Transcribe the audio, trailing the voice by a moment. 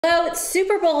Hello, it's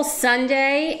Super Bowl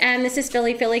Sunday, and this is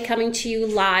Philly coming to you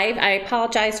live. I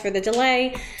apologize for the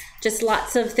delay. Just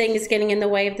lots of things getting in the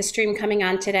way of the stream coming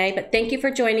on today, but thank you for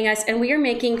joining us. And we are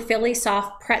making Philly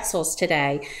Soft Pretzels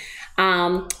today.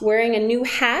 Wearing a new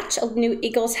hat, a new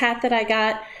Eagles hat that I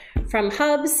got from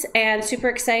Hubs, and super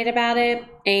excited about it.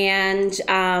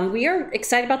 And we are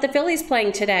excited about the Phillies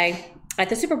playing today at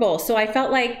the Super Bowl. So I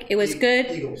felt like it was good.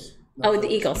 Eagles. Oh, the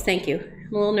Eagles, thank you.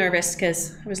 I'm a little nervous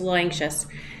because I was a little anxious.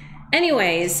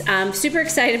 Anyways, super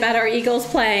excited about our Eagles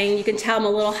playing. You can tell I'm a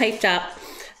little hyped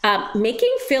up.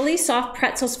 Making Philly Soft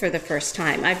Pretzels for the first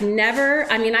time. I've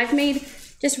made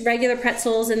just regular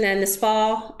pretzels, and then this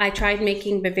fall I tried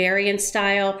making Bavarian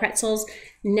style pretzels.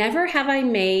 Never have I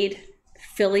made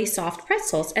Philly Soft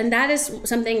Pretzels, and that is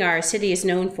something our city is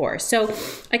known for. So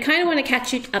I kind of want to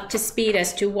catch you up to speed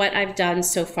as to what I've done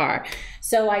so far.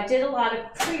 So I did a lot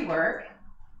of pre-work.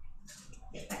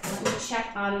 Let me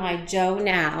check on my dough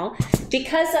now.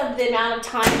 Because of the amount of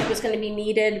time that was going to be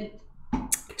needed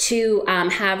to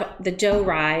have the dough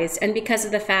rise, and because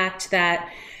of the fact that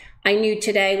I knew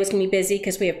today was going to be busy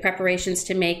because we have preparations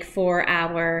to make for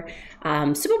our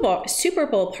Super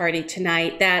Bowl party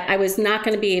tonight, that I was not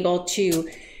going to be able to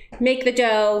make the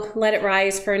dough, let it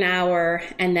rise for an hour,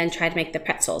 and then try to make the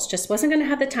pretzels. Just wasn't going to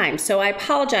have the time. So I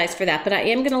apologize for that, but I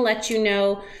am going to let you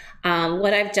know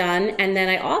what I've done. And then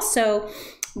I also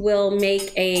will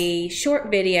make a short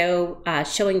video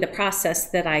showing the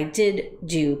process that I did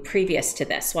do previous to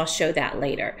this. So I'll show that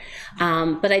later.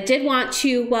 But I did want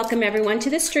to welcome everyone to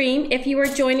the stream. If you are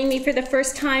joining me for the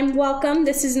first time, welcome.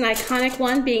 This is an iconic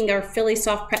one, being our Philly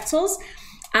Soft Pretzels.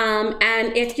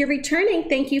 And if you're returning,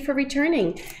 thank you for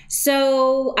returning.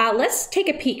 So let's take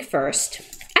a peek first.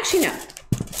 Actually, no,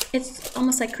 it's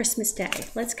almost like Christmas Day.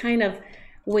 Let's kind of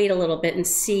wait a little bit and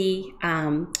see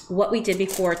what we did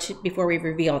before we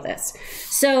reveal this.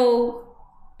 So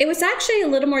it was actually a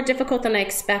little more difficult than I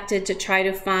expected to try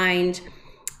to find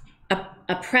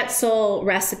a pretzel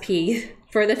recipe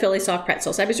for the Philly Soft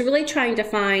Pretzels. I was really trying to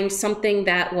find something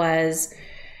that was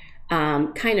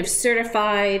kind of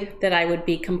certified, that I would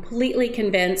be completely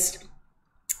convinced.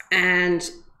 And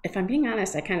if I'm being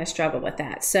honest, I kind of struggle with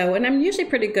that. So, and I'm usually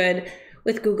pretty good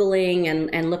with Googling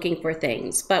and looking for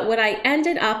things. But what I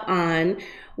ended up on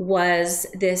was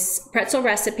this pretzel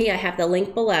recipe. I have the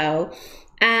link below.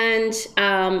 And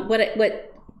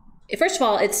first of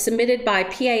all, it's submitted by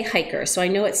PA Hiker. So I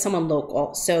know it's someone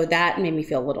local. So that made me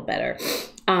feel a little better.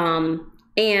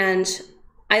 And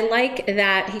I like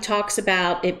that he talks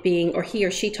about it being, or he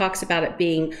or she talks about it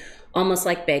being almost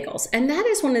like bagels. And that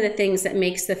is one of the things that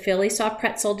makes the Philly Soft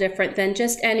Pretzel different than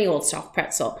just any old soft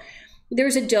pretzel.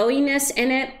 There's a doughiness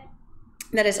in it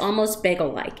that is almost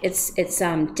bagel-like. It's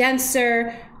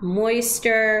denser,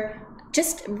 moister,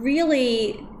 just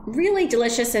really, really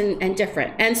delicious and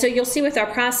different. And so you'll see with our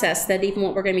process that even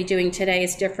what we're going to be doing today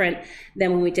is different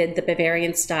than when we did the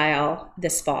Bavarian style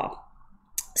this fall.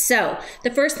 So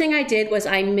the first thing I did was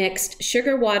I mixed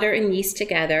sugar, water, and yeast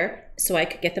together so I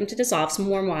could get them to dissolve, some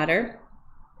warm water.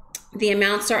 The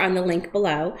amounts are on the link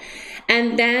below.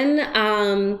 And then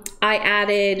I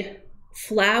added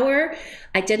flour.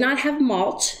 I did not have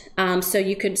malt, so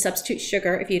you could substitute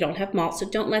sugar if you don't have malt, so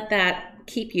don't let that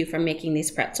keep you from making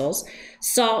these pretzels.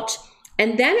 Salt.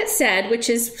 And then it said, which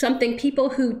is something people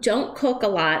who don't cook a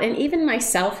lot, and even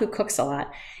myself who cooks a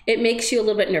lot, it makes you a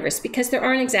little bit nervous because there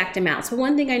aren't exact amounts. But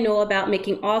one thing I know about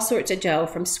making all sorts of dough,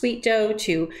 from sweet dough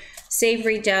to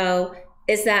savory dough,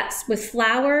 is that with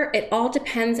flour, it all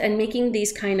depends, and making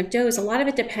these kind of doughs, a lot of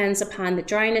it depends upon the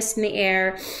dryness in the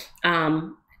air,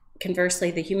 conversely,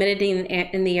 the humidity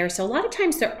in the air. So a lot of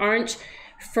times there aren't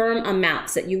firm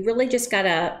amounts, that you really just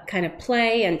gotta kind of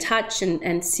play and touch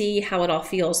and see how it all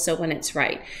feels, so when it's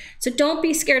right. So don't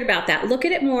be scared about that. Look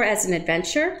at it more as an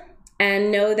adventure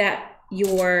and know that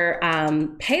your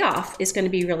payoff is going to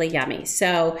be really yummy.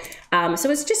 So so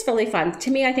it's just really fun.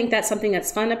 To me, I think that's something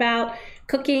that's fun about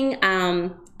cooking.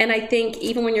 And I think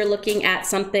even when you're looking at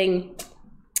something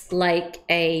like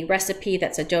a recipe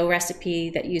that's a dough recipe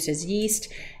that uses yeast,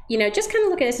 you know, just kind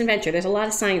of look at it as an adventure. There's a lot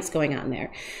of science going on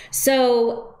there.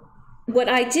 So what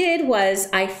I did was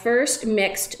I first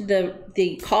mixed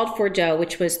the called for dough,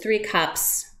 which was 3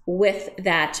 cups, with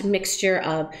that mixture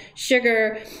of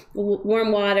sugar,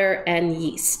 warm water, and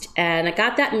yeast. And I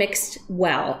got that mixed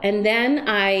well. And then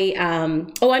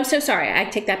I'm so sorry, I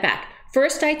take that back.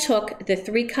 First, I took the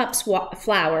 3 cups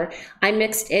flour. I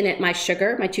mixed in it my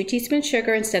sugar, my 2 teaspoons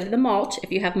sugar instead of the malt. If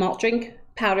you have malt drink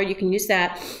powder, you can use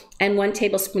that. And 1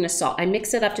 tablespoon of salt. I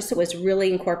mixed it up just so it was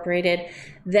really incorporated.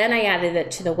 Then I added it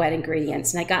to the wet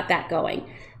ingredients, and I got that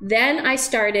going. Then I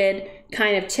started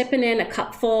kind of tipping in a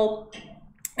cupful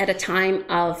at a time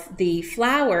of the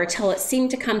flour till it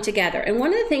seemed to come together. And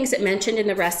one of the things it mentioned in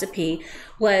the recipe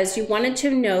was you wanted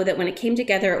to know that when it came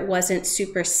together, it wasn't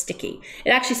super sticky.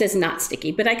 It actually says not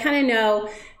sticky, but I kind of know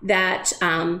that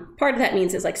part of that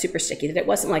means it's like super sticky, that it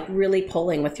wasn't like really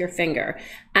pulling with your finger.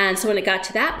 And so when it got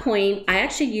to that point, I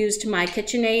actually used my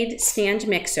KitchenAid stand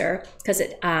mixer because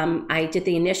I did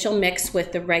the initial mix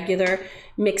with the regular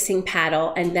mixing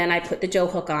paddle, and then I put the dough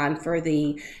hook on for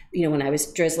the, when I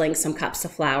was drizzling some cups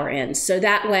of flour in. So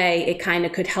that way it kind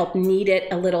of could help knead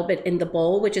it a little bit in the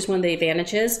bowl, which is one of the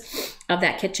advantages of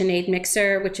that KitchenAid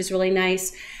mixer, which is really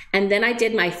nice. And then I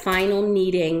did my final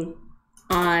kneading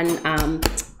on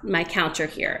my counter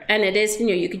here. And it is,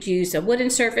 you could use a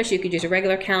wooden surface, you could use a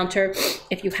regular counter.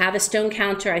 If you have a stone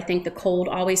counter, I think the cold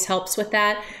always helps with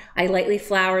that. I lightly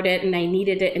floured it and I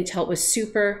kneaded it until it was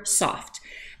super soft.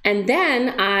 And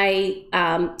then I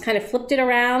kind of flipped it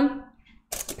around,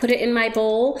 put it in my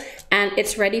bowl, and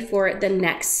it's ready for the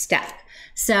next step.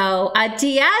 So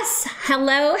DS,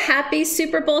 hello, happy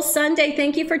Super Bowl Sunday.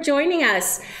 Thank you for joining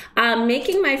us.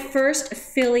 Making my first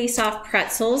Philly Soft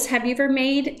Pretzels. Have you ever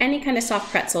made any kind of soft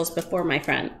pretzels before, my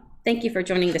friend? Thank you for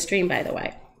joining the stream, by the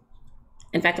way.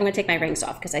 In fact, I'm gonna take my rings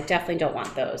off because I definitely don't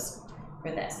want those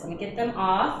for this. Let me get them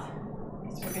off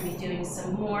because we're gonna be doing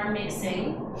some more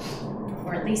mixing,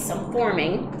 or at least some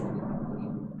forming.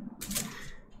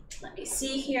 Let me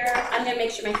see here. I'm gonna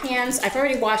make sure my hands, I've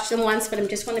already washed them once, but I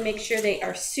just wanna make sure they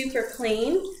are super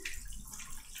clean.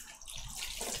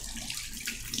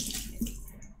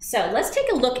 So let's take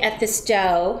a look at this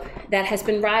dough that has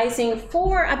been rising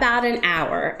for about an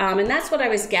hour. And that's what I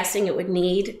was guessing it would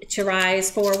need to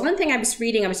rise for. One thing I was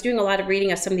reading, I was doing a lot of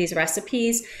reading of some of these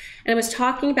recipes, and I was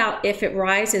talking about if it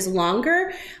rises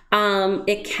longer,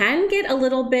 it can get a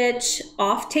little bit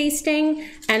off tasting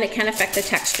and it can affect the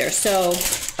texture. So,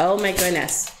 oh my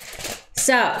goodness.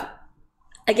 So,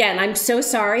 again, I'm so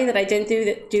sorry that I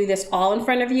didn't do this all in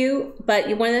front of you, but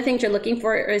one of the things you're looking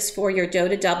for is for your dough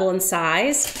to double in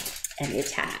size, and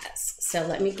it has. So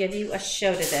let me give you a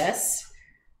show to this.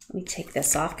 Let me take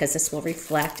this off because this will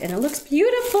reflect, and it looks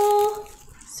beautiful.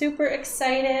 Super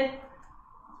excited.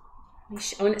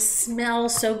 Oh, and it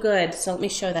smells so good. So let me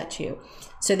show that to you.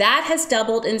 So that has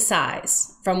doubled in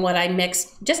size from what I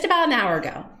mixed just about an hour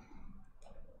ago.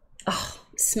 Oh,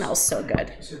 it smells so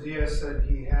good. So DS said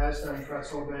he has done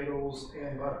pretzel bagels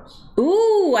and buns.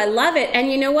 Ooh, I love it.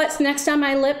 And you know what's next on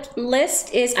my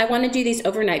list is I want to do these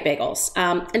overnight bagels.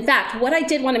 In fact, what I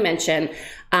did want to mention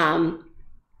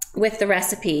with the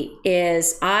recipe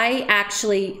is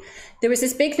there was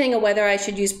this big thing of whether I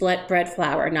should use bread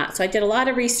flour or not. So I did a lot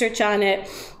of research on it.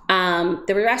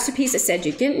 There were recipes that said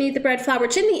you didn't need the bread flour,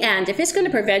 which in the end, if it's going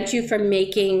to prevent you from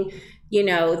making,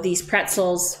 these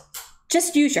pretzels,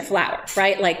 just use your flour,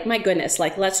 right? Like, my goodness,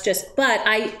 but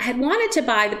I had wanted to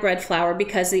buy the bread flour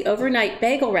because the overnight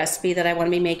bagel recipe that I want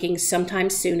to be making sometime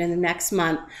soon in the next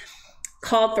month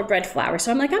called for bread flour.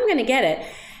 So I'm like, I'm going to get it.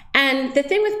 And the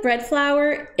thing with bread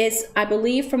flour is, I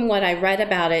believe from what I read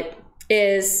about it,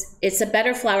 is it's a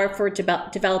better flour for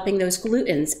developing those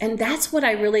glutens. And that's what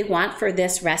I really want for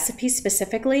this recipe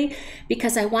specifically,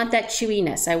 because I want that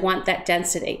chewiness, I want that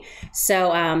density.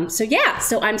 So yeah,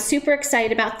 so I'm super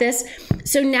excited about this.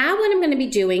 So now what I'm gonna be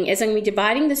doing is I'm gonna be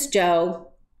dividing this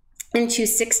dough into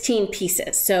 16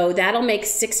 pieces. So that'll make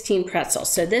 16 pretzels.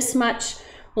 So this much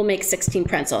will make 16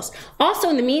 pretzels. Also,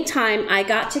 in the meantime, I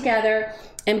got together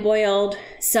and boiled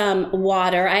some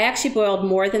water. I actually boiled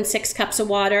more than 6 cups of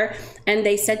water, and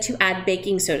they said to add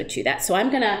baking soda to that. So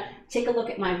I'm gonna take a look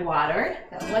at my water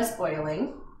that was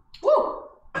boiling. Woo!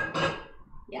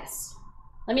 Yes.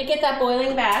 Let me get that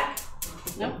boiling back.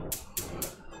 Nope.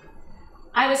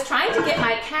 I was trying to get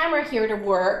my camera here to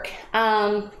work,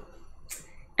 and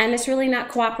it's really not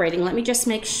cooperating. Let me just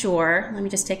make sure. Let me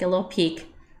just take a little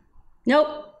peek.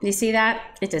 Nope. You see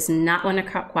that? It does not want to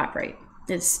cooperate.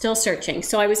 It's still searching.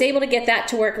 So I was able to get that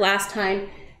to work last time.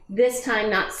 This time,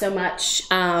 not so much.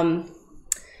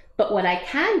 But what I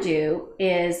can do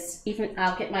is,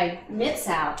 I'll get my mitts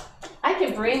out. I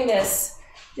can bring this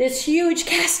huge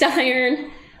cast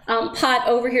iron pot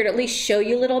over here to at least show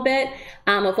you a little bit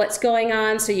of what's going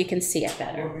on so you can see it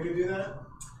better. You want me to do that?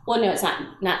 Well, no, it's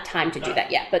not time to do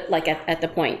that yet, but like at the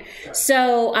point.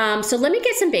 So let me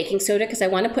get some baking soda because I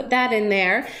want to put that in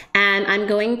there, and I'm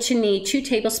going to need 2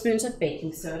 tablespoons of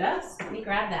baking soda. So let me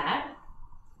grab that.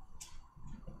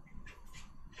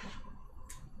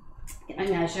 Get my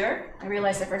measure. I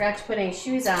realized I forgot to put any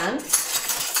shoes on.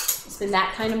 It's been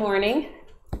that kind of morning.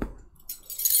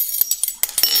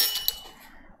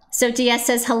 So DS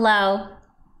says hello,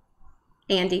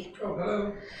 Andy. Oh,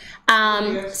 hello.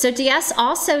 So DS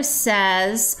also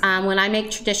says, when I make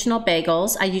traditional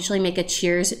bagels, I usually make a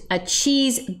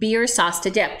cheese beer sauce to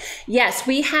dip. Yes,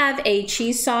 we have a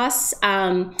cheese sauce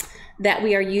that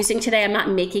we are using today. I'm not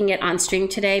making it on stream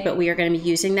today, but we are going to be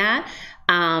using that.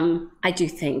 I do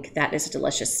think that is a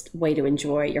delicious way to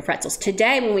enjoy your pretzels.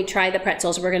 Today, when we try the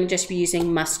pretzels, we're going to just be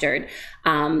using mustard.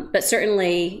 But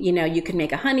certainly, you know, you can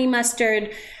make a honey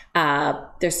mustard.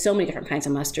 There's so many different kinds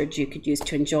of mustards you could use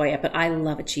to enjoy it, but I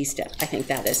love a cheese dip. I think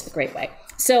that is a great way.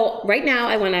 So right now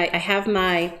I have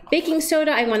my baking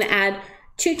soda. I want to add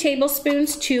 2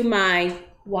 tablespoons to my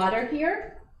water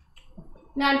here.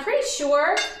 Now I'm pretty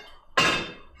sure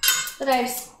that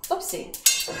oopsie,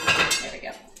 there we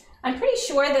go. I'm pretty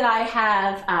sure that I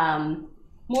have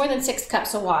more than 6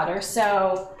 cups of water,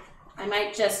 so I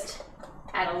might just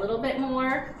add a little bit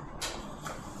more.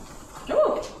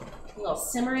 Ooh. A little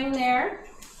simmering there.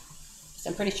 So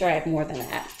I'm pretty sure I have more than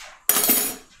that.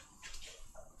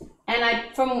 And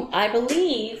I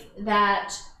believe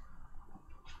that,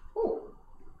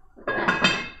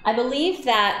 I believe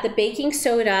that the baking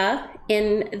soda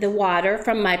in the water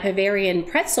from my Bavarian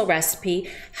pretzel recipe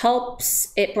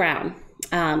helps it brown.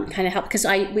 Kind of help, because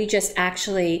we just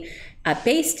actually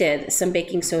basted some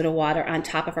baking soda water on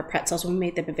top of our pretzels when we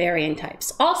made the Bavarian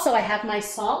types. Also, I have my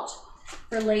salt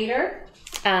for later.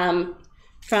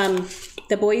 From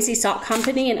the Boise Salt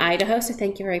Company in Idaho, so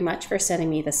thank you very much for sending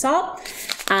me the salt.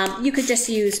 You could just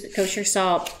use kosher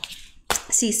salt,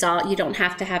 sea salt. You don't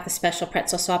have to have the special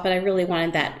pretzel salt, but I really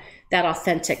wanted that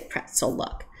authentic pretzel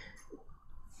look.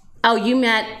 Oh, you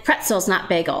meant pretzels, not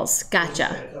bagels.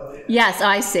 Gotcha. Yes,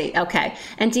 I see. Okay.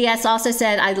 And DS also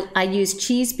said I use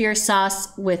cheese beer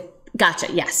sauce with,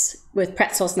 gotcha, yes, with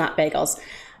pretzels, not bagels.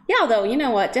 Yeah, although, you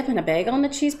know what, dipping a bagel in the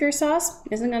cheese beer sauce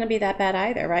isn't going to be that bad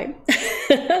either, right?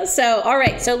 So, all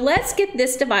right, so let's get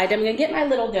this divided. I'm going to get my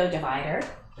little dough divider.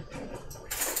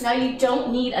 Now, you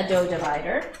don't need a dough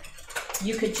divider.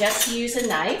 You could just use a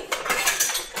knife.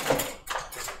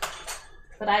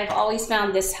 But I've always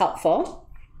found this helpful.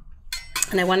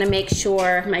 And I want to make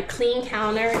sure my clean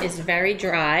counter is very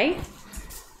dry,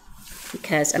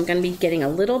 because I'm going to be getting a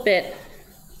little bit,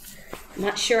 I'm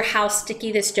not sure how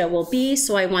sticky this dough will be,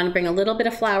 so I want to bring a little bit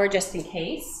of flour just in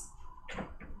case.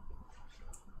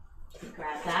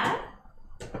 Grab that.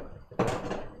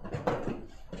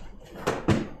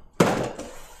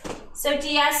 So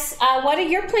DS, what are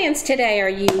your plans today? Are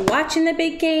you watching the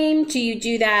big game? Do you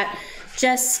do that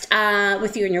just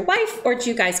with you and your wife, or do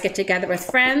you guys get together with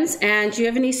friends? And do you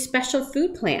have any special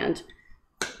food planned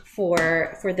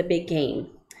for the big game?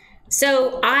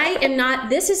 So I am not,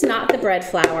 this is not the bread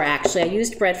flour actually. I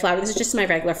used bread flour. This is just my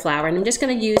regular flour, and I'm just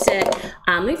gonna use it.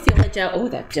 Let me feel the dough. Oh,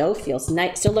 that dough feels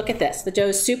nice. So look at this. The dough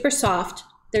is super soft.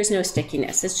 There's no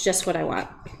stickiness. It's just what I want.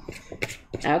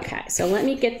 Okay, so let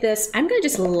me get this. I'm gonna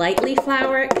just lightly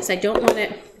flour it because I don't want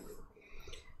it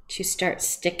to start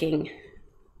sticking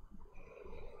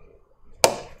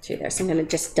to there. So I'm gonna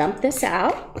just dump this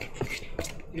out.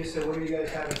 You said, what are you guys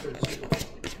having for the Super Bowl?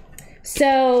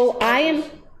 So I am,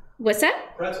 what's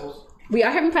that? Pretzels. We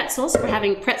are having pretzels. We're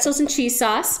having pretzels and cheese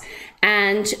sauce.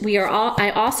 And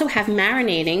I also have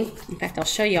marinating. In fact, I'll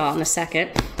show you all in a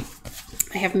second.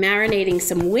 I have marinating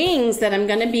some wings that I'm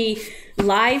gonna be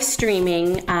live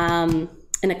streaming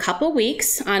in a couple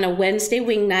weeks on a Wednesday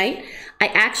wing night. I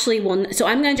actually will, so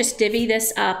I'm gonna just divvy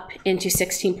this up into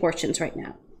 16 portions right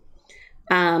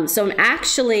now. So I'm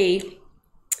actually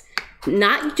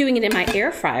not doing it in my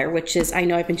air fryer, which is, I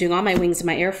know I've been doing all my wings in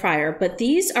my air fryer, but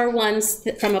these are ones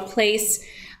from a place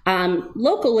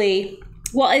locally.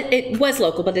 Well, it was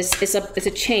local, but it's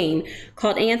a chain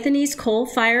called Anthony's Coal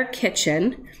Fire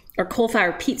Kitchen, or Coal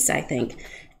Fire Pizza, I think.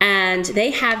 And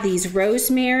they have these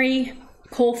rosemary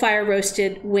coal fire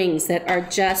roasted wings that are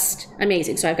just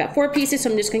amazing. So I've got 4 pieces, so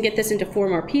I'm just gonna get this into 4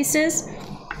 more pieces.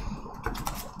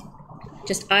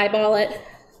 Just eyeball it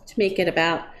to make it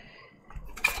about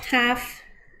half.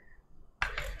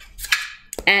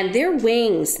 And their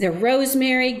wings, they're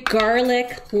rosemary,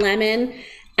 garlic, lemon,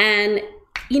 and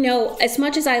you know, as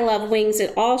much as I love wings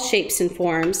in all shapes and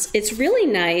forms, it's really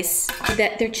nice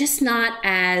that they're just not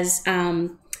as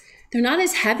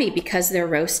heavy because they're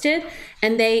roasted,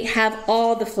 and they have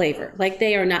all the flavor. Like,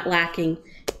 they are not lacking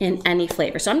in any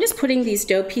flavor. So I'm just putting these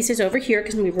dough pieces over here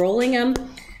because I'm gonna be rolling them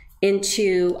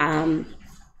into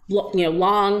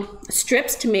long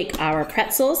strips to make our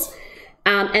pretzels.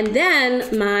 And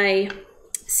then my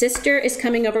sister is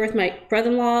coming over with my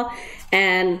brother-in-law,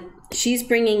 and she's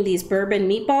bringing these bourbon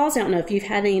meatballs. I don't know if you've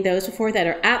had any of those before, that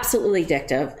are absolutely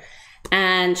addictive.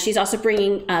 And she's also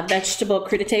bringing a vegetable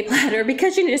crudité platter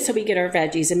because, you know, just so we get our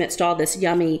veggies amidst all this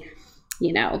yummy,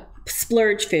 you know,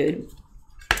 splurge food.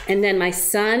 And then my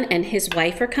son and his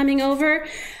wife are coming over,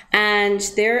 and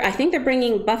I think they're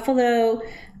bringing buffalo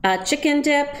chicken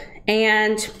dip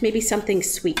and maybe something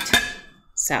sweet.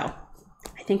 So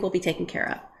I think we'll be taken care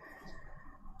of.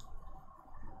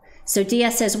 So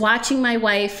Dia says, watching my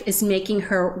wife is making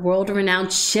her world-renowned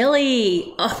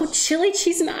chili. Oh, chili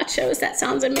cheese nachos. That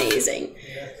sounds amazing.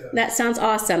 That sounds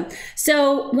awesome.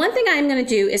 So one thing I'm going to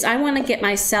do is I want to get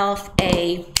myself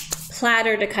a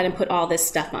platter to kind of put all this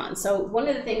stuff on. So one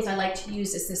of the things I like to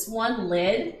use is this one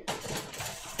lid.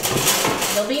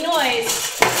 There'll be noise.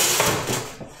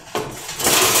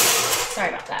 Sorry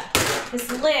about that.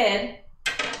 This lid.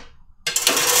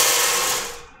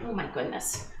 Oh my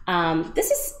goodness.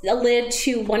 This is a lid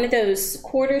to one of those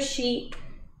quarter sheet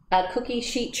cookie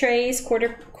sheet trays,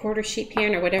 quarter sheet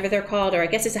pan or whatever they're called, or I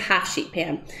guess it's a half sheet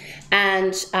pan.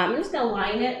 And I'm just gonna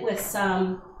line it with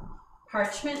some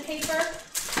parchment paper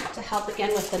to help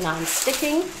again with the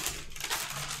non-sticking.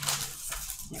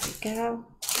 There we go.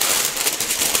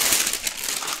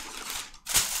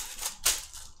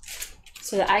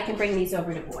 So that I can bring these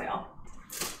over to boil.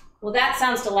 Well, that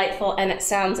sounds delightful and it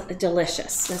sounds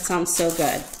delicious. That sounds so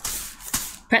good.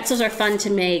 Pretzels are fun to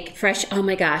make, fresh. Oh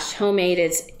my gosh, homemade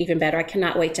is even better. I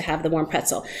cannot wait to have the warm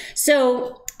pretzel.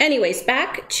 So anyways,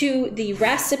 back to the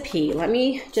recipe. Let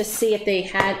me just see if they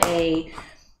had a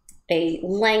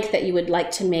length that you would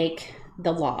like to make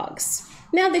the logs.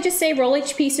 Now they just say roll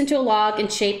each piece into a log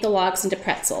and shape the logs into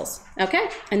pretzels. Okay,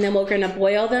 and then we're gonna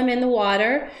boil them in the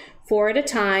water 4 at a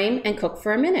time and cook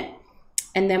for a minute.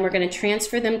 And then we're going to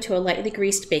transfer them to a lightly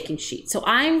greased baking sheet. So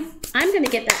I'm going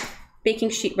to get that baking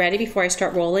sheet ready before I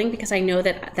start rolling, because I know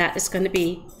that that is going to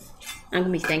be, I'm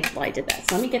going to be thankful I did that.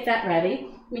 So let me get that ready.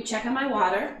 Let me check on my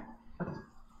water.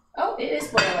 Oh, it is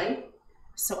boiling.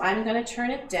 So I'm going to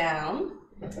turn it down.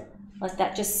 Let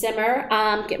that just simmer.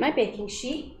 Get my baking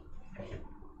sheet.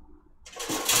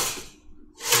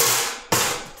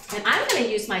 And I'm going to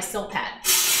use my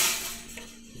Silpat,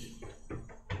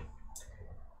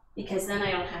 because then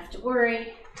I don't have to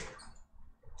worry.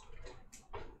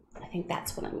 I think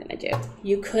that's what I'm gonna do.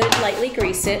 You could lightly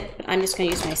grease it, but I'm just gonna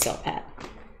use my Silpat. And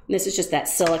this is just that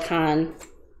silicone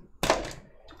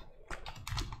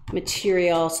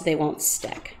material so they won't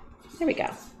stick. There we go.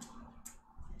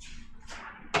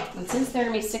 And since they're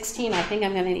gonna be 16, I think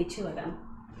I'm gonna need 2 of them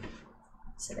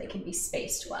so they can be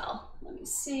spaced well. Let me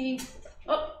see.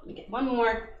 Oh, let me get one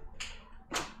more.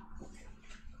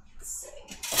 Let's see.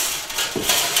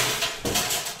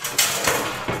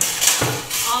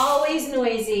 Always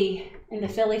noisy in the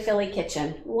Philly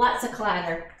kitchen. Lots of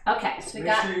clatter. Okay, so we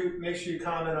make sure you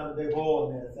comment on the big hole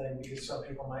in there thing, because some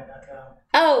people might not know.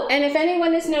 Oh, and if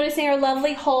anyone is noticing our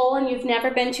lovely hole and you've never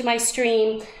been to my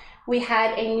stream, we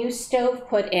had a new stove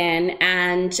put in,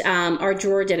 and our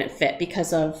drawer didn't fit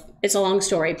because of, it's a long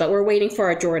story, but we're waiting for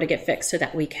our drawer to get fixed so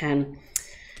that we can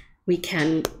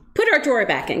put our drawer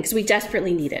back in, because we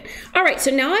desperately need it. All right, so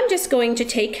now I'm just going to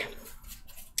take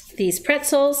these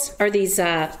pretzels, or these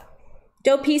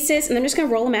dough pieces, and I'm just gonna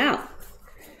roll them out.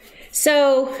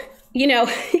 So, you know,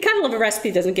 you kind of love a recipe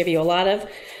that doesn't give you a lot of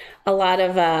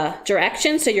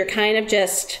direction, so you're kind of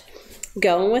just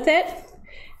going with it.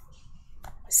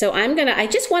 So I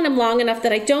just want them long enough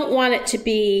that I don't want it to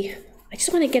be, I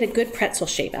just want to get a good pretzel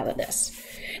shape out of this.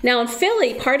 Now in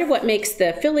Philly, part of what makes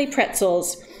the Philly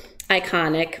pretzels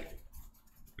iconic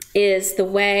is the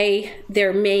way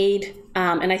they're made,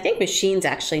 and I think machines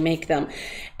actually make them,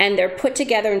 and they're put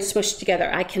together and smushed together.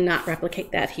 I cannot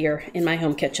replicate that here in my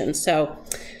home kitchen, so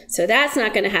that's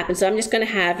not going to happen. So I'm just going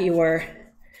to have your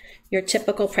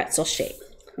typical pretzel shape.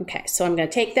 Okay, so I'm going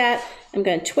to take that, I'm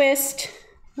going to twist,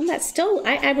 and that's still,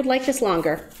 I would like this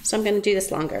longer, so I'm going to do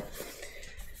this longer.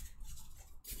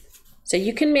 So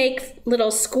you can make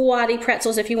little squatty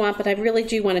pretzels if you want, but I really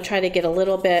do want to try to get a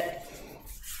little bit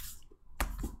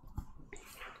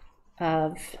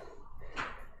of,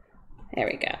 there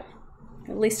we go,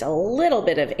 at least a little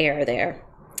bit of air there.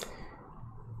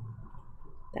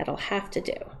 That'll have to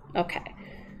do. Okay,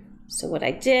 so what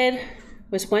I did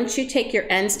was, once you take your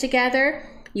ends together,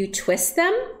 you twist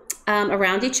them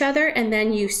around each other, and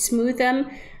then you smooth them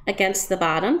against the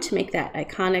bottom to make that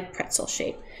iconic pretzel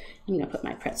shape. I'm gonna put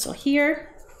my pretzel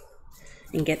here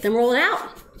and get them rolled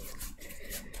out.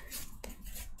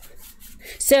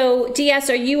 So DS,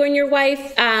 are you and your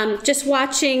wife just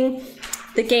watching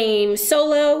the game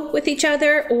solo with each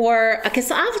other, or, because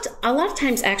a lot of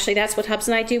times actually that's what Hubs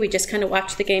and I do, we just kind of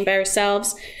watch the game by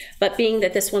ourselves, but being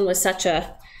that this one was such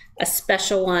a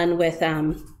special one with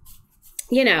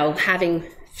you know, having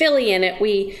Philly in it,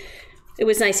 it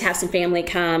was nice to have some family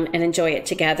come and enjoy it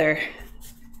together.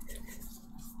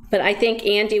 But I think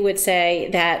Andy would say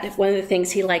that one of the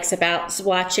things he likes about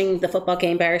watching the football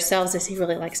game by ourselves is he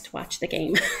really likes to watch the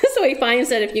game. So he finds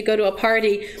that if you go to a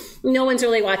party, no one's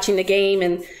really watching the game.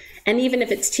 And even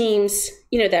if it's teams,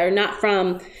 that are not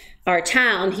from our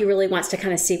town, he really wants to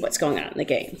kind of see what's going on in the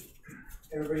game.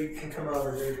 Everybody can come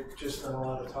over, they're just not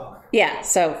allowed to talk. Yeah,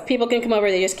 so people can come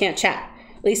over, they just can't chat.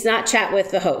 At least not chat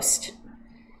with the host.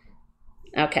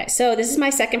 Okay, so this is my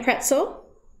second pretzel.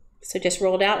 So just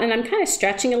rolled out, and I'm kind of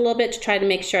stretching a little bit to try to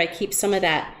make sure I keep some of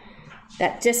that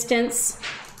distance.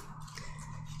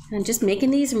 And I'm just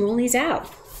making these and rolling these out.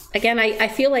 Again, I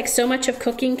feel like so much of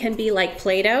cooking can be like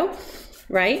Play-Doh,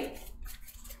 right?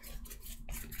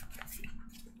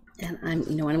 And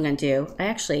you know what I'm going to do?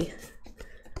 I'm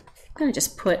going to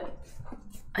just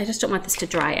I just don't want this to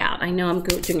dry out. I know I'm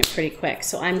doing it pretty quick,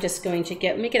 so I'm just going to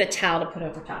let me get a towel to put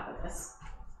over top of this.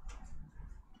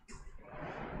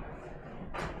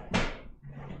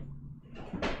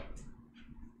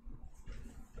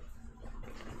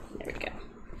 There we go.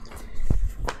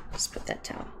 Just put that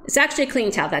towel. It's actually a clean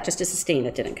towel. That just is a stain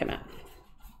that didn't come out.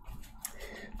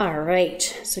 All right,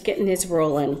 so getting this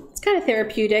rolling. It's kind of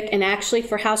therapeutic, and actually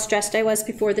for how stressed I was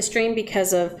before the stream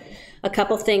because of a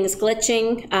couple things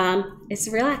glitching, it's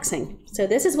relaxing. So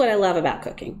this is what I love about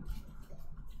cooking.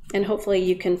 And hopefully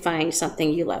you can find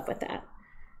something you love with that.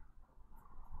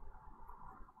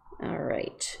 All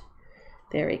right,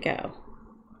 there we go.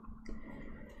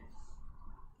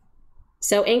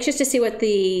 So anxious to see what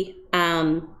the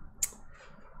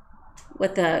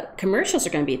commercials are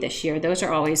going to be this year. Those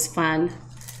are always fun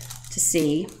to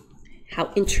see.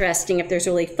 How interesting, if there's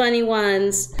really funny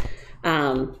ones,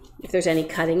 if there's any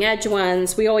cutting edge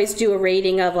ones. We always do a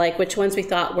rating of like which ones we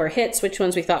thought were hits, which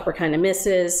ones we thought were kind of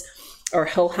misses or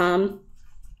ho-hum.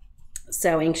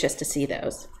 So anxious to see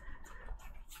those.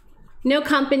 No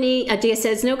company, Adia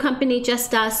says, no company,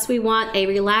 just us. We want a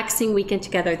relaxing weekend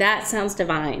together. That sounds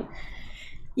divine.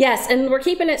 Yes, and we're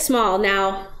keeping it small.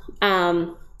 Now,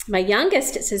 my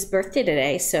youngest, it's his birthday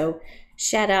today, so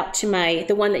shout out to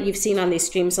the one that you've seen on these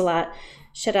streams a lot.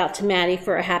 Shout out to Maddie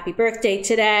for a happy birthday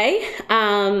today.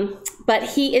 But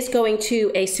he is going to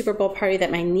a Super Bowl party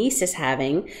that my niece is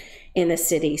having in the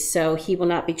city, so he will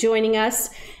not be joining us.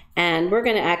 And we're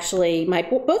going to actually,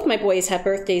 both my boys have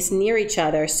birthdays near each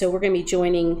other, so we're going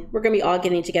to be all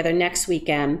getting together next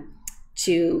weekend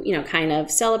to, kind of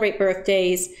celebrate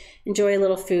birthdays, enjoy a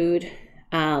little food,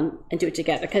 and do it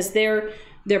together. Because their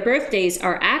birthdays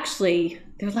are actually,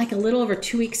 they're like a little over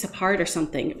 2 weeks apart or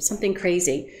something. Something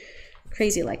crazy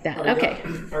like that. Okay.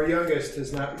 Our youngest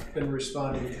has not been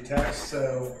responding to text,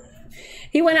 so.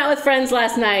 He went out with friends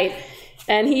last night,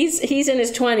 and he's in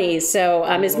his 20s, so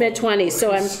his mid-20s.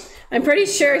 So I'm pretty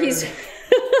sure he's.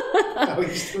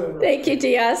 Thank you,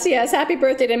 Diaz. Yes, happy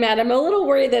birthday to Matt. I'm a little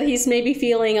worried that he's maybe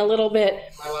feeling a little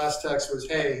bit. My last text was,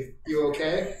 "Hey, you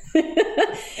okay?"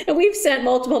 And we've sent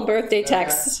multiple birthday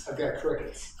texts. I've got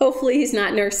crickets. Hopefully, he's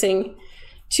not nursing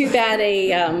too bad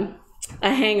a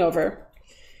hangover.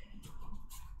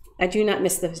 I do not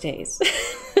miss those days.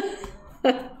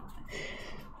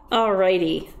 All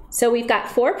righty. So we've got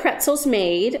 4 pretzels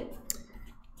made.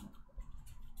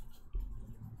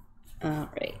 All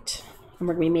right. And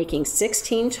we're going to be making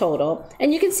 16 total.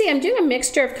 And you can see I'm doing a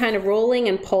mixture of kind of rolling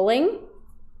and pulling.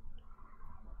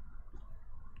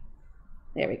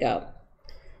 There we go.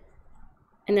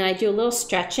 And then I do a little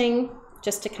stretching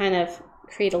just to kind of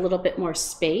create a little bit more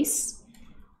space.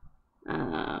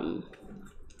 There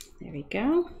we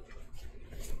go.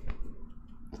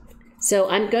 So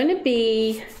we're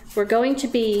going to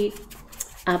be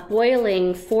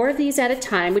boiling 4 of these at a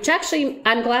time, which actually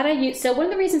I'm glad I used. So one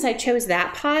of the reasons I chose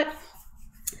that pot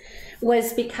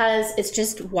was because it's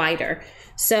just wider.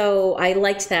 So I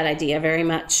liked that idea very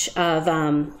much of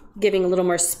giving a little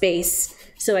more space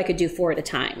so I could do 4 at a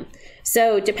time.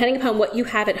 So depending upon what you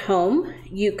have at home,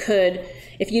 you could,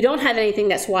 if you don't have anything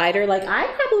that's wider, like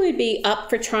I'd probably be up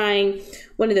for trying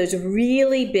one of those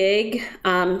really big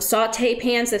saute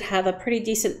pans that have a pretty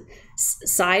decent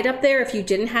side up there. If you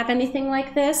didn't have anything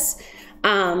like this,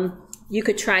 you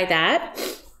could try that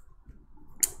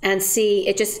and see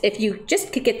if you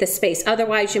just could get the space.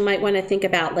 Otherwise, you might want to think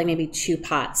about like maybe 2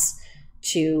 pots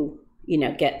to,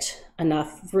 get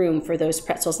enough room for those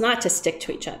pretzels not to stick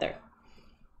to each other.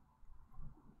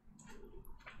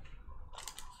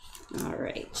 All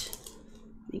right,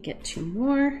 let me get 2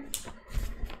 more.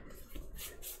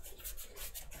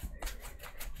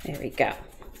 There we go.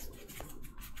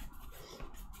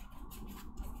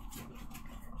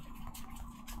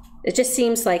 It just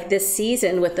seems like this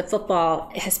season with the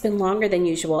football has been longer than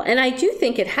usual. And I do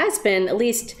think it has been, at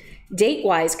least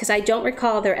date-wise, because I don't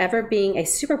recall there ever being a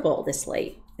Super Bowl this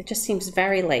late. It just seems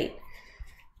very late.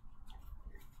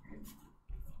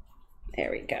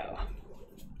 There we go.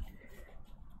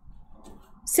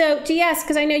 So DS,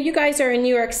 because I know you guys are in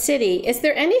New York City, is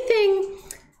there anything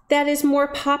that is more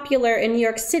popular in New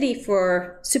York City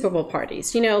for Super Bowl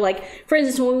parties? You know, like for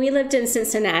instance, when we lived in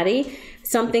Cincinnati,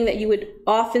 something that you would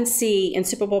often see in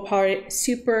Super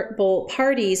Bowl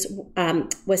parties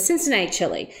was Cincinnati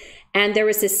chili. And there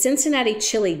was this Cincinnati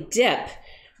chili dip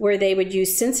where they would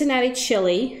use Cincinnati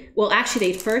chili. Well,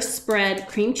 actually, they'd first spread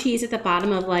cream cheese at the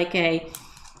bottom of like a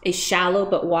shallow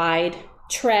but wide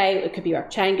tray. It could be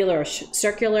rectangular or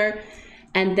circular.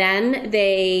 And then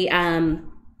they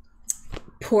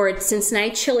poured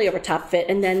Cincinnati chili over top of it.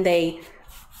 And then they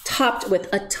topped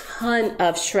with a ton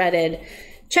of shredded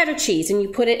cheddar cheese. And you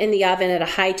put it in the oven at a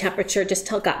high temperature just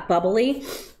till it got bubbly.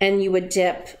 And you would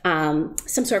dip some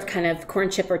sort of kind of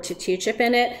corn chip or tortilla chip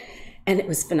in it. And it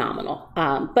was phenomenal.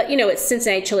 But you know, it's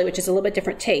Cincinnati chili, which is a little bit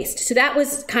different taste. So that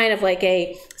was kind of like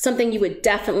something you would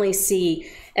definitely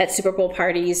see at Super Bowl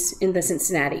parties in the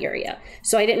Cincinnati area.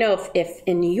 So I didn't know if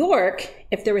in New York,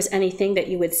 if there was anything that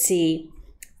you would see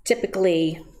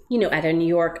typically, you know, at a New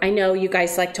York. I know you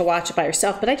guys like to watch it by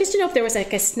yourself, but I just didn't know if there was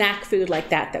like a snack food like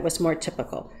that was more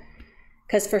typical.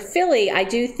 Because for Philly, I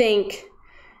do think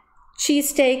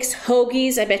cheesesteaks,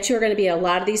 hoagies, I bet you are going to be at a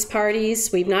lot of these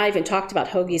parties. We've not even talked about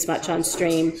hoagies much on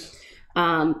stream.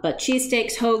 But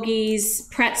cheesesteaks, hoagies,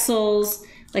 pretzels,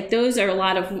 like those are a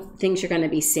lot of things you're going to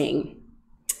be seeing.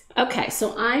 Okay,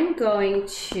 so I'm going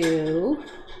to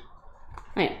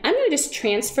just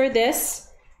transfer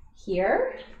this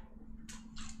here.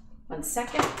 1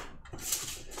 second.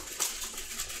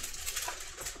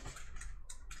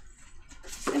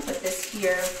 I'm going to put this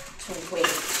here to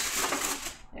wait.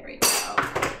 There we go.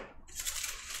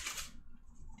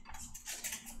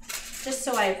 Just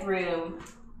so I have room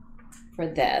for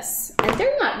this. And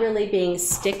they're not really being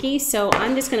sticky, so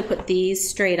I'm just going to put these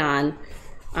straight on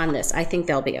this. I think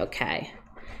they'll be okay.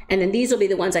 And then these will be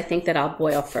the ones I think that I'll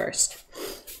boil first.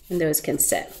 And those can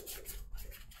sit.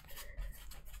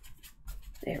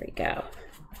 There we go.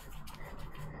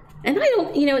 And I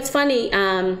don't, you know, it's funny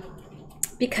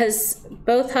because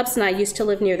both Hubs and I used to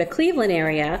live near the Cleveland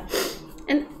area.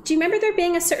 And do you remember there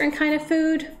being a certain kind of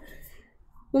food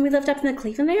when we lived up in the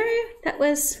Cleveland area that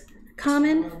was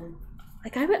common?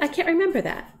 Like I can't remember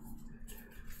that.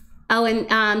 Oh,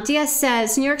 and DS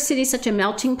says, New York City is such a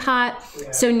melting pot.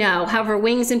 Yeah. So no, however,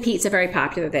 wings and pizza are very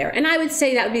popular there. And I would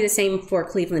say that would be the same for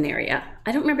Cleveland area.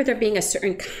 I don't remember there being a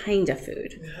certain kind of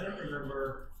food. Yeah, I don't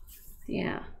remember.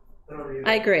 Yeah,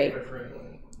 I agree.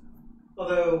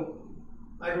 Although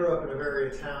I grew up in a very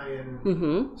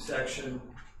Italian section,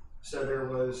 so there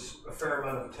was a fair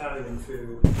amount of Italian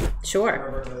food. Sure. I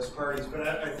remember those parties, but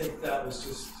I think that was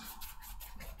just,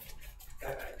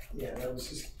 that was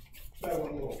just that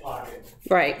one little pocket.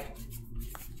 Right.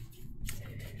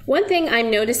 One thing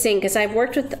I'm noticing, because I've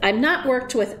not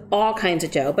worked with all kinds of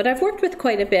dough, but I've worked with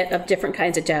quite a bit of different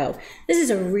kinds of dough. This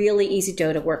is a really easy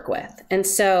dough to work with. And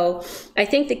so I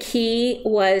think the key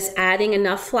was adding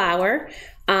enough flour.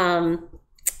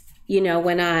 You know,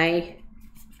 when I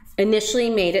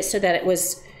initially made it so that it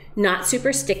was not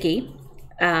super sticky.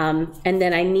 And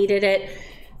then I kneaded it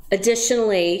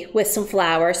additionally with some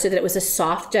flour so that it was a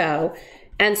soft dough.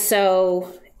 And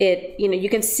so it, you know, you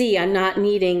can see I'm not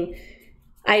kneading.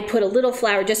 I put a little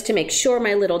flour just to make sure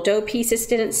my little dough pieces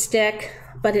didn't stick,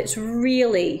 but it's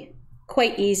really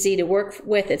quite easy to work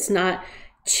with. It's not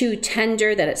too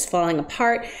tender that it's falling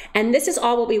apart. And this is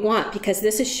all what we want, because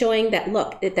this is showing that,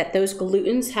 look, that those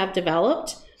glutens have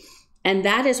developed. And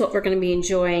that is what we're going to be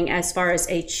enjoying as far as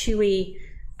a chewy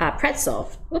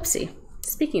pretzel. Whoopsie.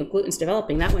 Speaking of glutens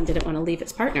developing, that one didn't want to leave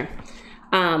its partner.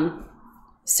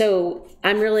 So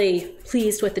I'm really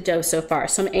pleased with the dough so far.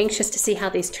 So I'm anxious to see how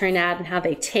these turn out and how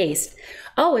they taste.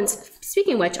 Oh, and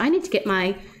speaking of which, I need to get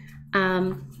my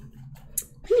oven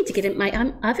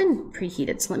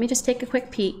preheated. So let me just take a quick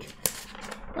peek.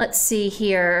 Let's see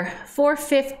here,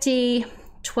 450,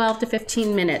 12 to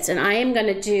 15 minutes. And I am going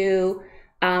to do,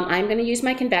 I'm going to use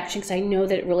my convection because I know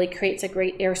that it really creates a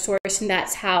great air source. And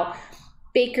that's how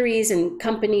bakeries and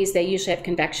companies, they usually have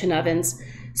convection ovens.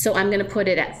 So I'm going to put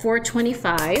it at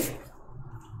 425.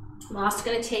 I'm also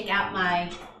going to take out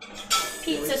my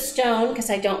pizza stone because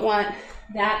I don't want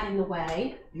that in the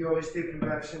way. You always do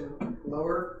convection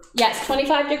lower? Yes,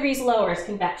 25 degrees lower is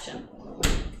convection.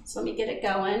 So let me get it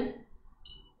going.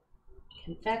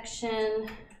 Convection,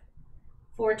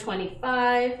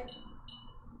 425.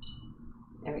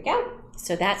 There we go.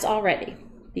 So that's all ready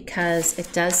because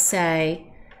it does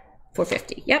say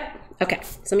 450. Yep. Okay.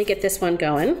 So let me get this one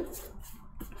going.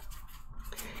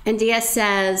 And DS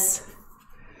says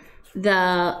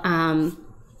the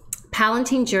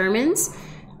Palatine Germans,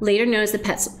 later known as the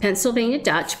Pennsylvania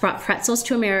Dutch, brought pretzels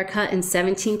to America in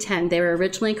 1710. They were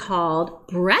originally called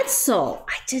Bretzel.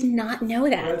 I did not know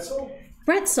that. Pretzel?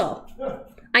 Bretzel. Huh.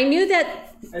 I knew that.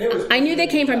 I knew they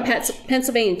came from Dutch.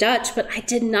 Pennsylvania Dutch, but I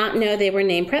did not know they were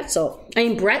named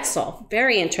Bretzel.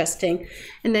 Very interesting.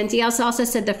 And then DS also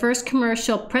said the first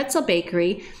commercial pretzel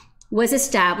bakery was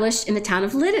established in the town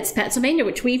of Lidditz, Pennsylvania,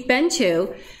 which we've been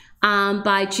to,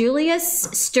 by Julius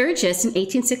Sturgis in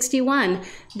 1861.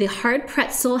 The hard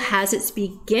pretzel has its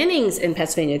beginnings in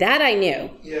Pennsylvania. That I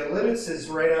knew. Yeah, Lidditz is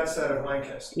right outside of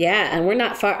Lancaster. Yeah, and we're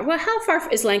not far. Well, how far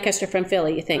is Lancaster from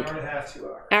Philly, you think? Hour and a half, 2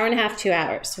 hours. Hour and a half, 2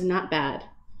 hours, so not bad.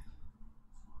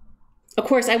 Of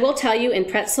course, I will tell you, in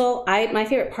pretzel, my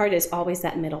favorite part is always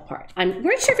that middle part.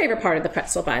 Where's your favorite part of the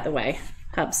pretzel, by the way,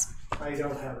 Hubs? I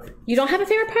don't have it. You don't have a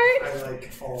favorite part? I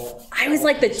like all. I always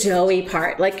like the doughy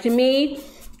part. Like, to me,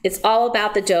 it's all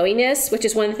about the doughiness, which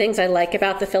is one of the things I like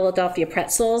about the Philadelphia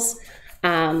pretzels.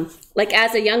 Like,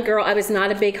 as a young girl, I was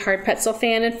not a big hard pretzel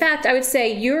fan. In fact, I would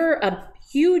say you're a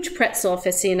huge pretzel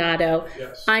aficionado.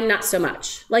 Yes. I'm not so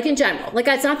much. Like, in general. Like,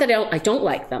 it's not that I don't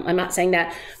like them. I'm not saying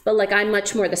that. But, like, I'm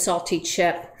much more the salty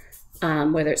chip,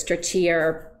 whether it's tortilla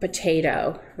or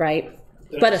potato, right?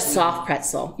 But a soft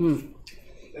pretzel. Mm.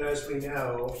 And as we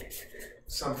know,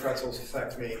 some pretzels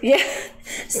affect me. Yeah.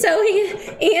 So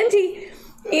Andy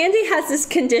has this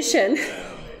condition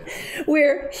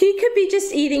where he could be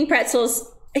just eating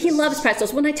pretzels. He loves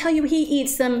pretzels. When I tell you he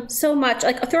eats them so much,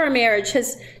 like through our marriage,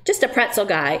 he's just a pretzel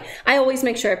guy. I always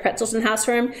make sure I have pretzels in the house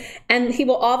for him. And he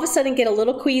will all of a sudden get a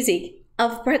little queasy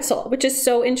of pretzel, which is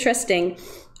so interesting.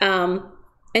 And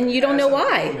you don't know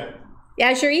why.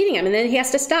 As you're eating them, and then he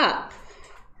has to stop.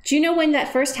 Do you know when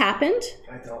that first happened?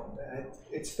 I don't.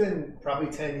 It's been probably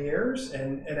 10 years,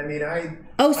 and I mean,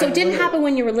 so it didn't happen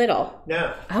when you were little?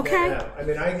 No. Okay. No. I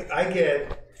mean, I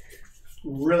get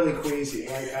really queasy.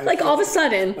 Like all of a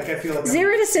sudden. Like I feel like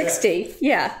 0 to 60.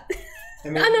 Yeah. I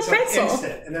mean, on a it's pretzel. like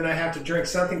instant, and then I have to drink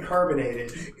something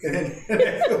carbonated, and then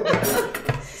I feel like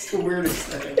it's the weirdest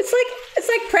thing. It's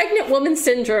like pregnant woman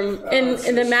syndrome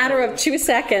in the matter of 2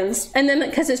 seconds, and then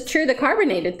because it's true the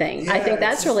carbonated thing. Yeah, I think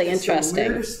that's really interesting. It's the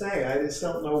weirdest thing. I just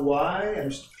don't know why.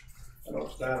 I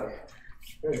don't know.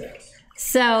 Who knows?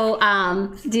 So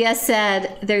Dia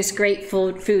said there's great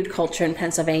food culture in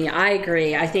Pennsylvania. I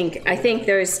agree. I think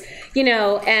there's,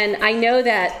 and I know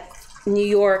that New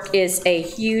York is a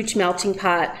huge melting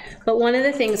pot. But one of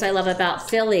the things I love about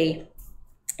Philly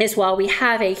is while we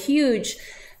have a huge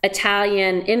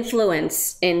Italian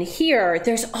influence in here,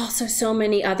 there's also so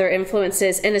many other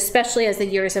influences, and especially as the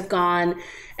years have gone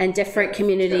and different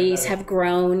communities have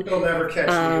grown. It'll never catch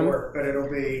New York, but it'll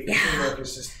be, New York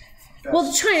is just...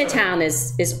 Well, Chinatown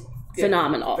is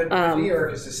phenomenal. But New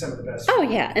York is just some of the best. Oh,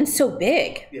 yeah, and so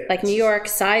big. Yeah, like New York,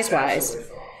 size-wise.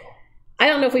 I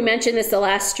don't know if we mentioned this the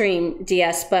last stream,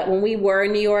 DS, but when we were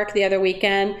in New York the other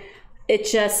weekend, it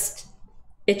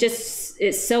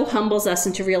so humbles us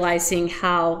into realizing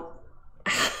how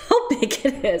big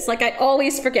it is. Like, I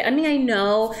always forget. I mean, I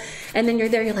know, and then you're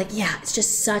there, you're like, yeah, it's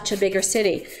just such a bigger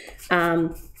city. I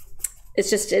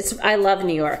love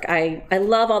New York. I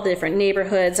love all the different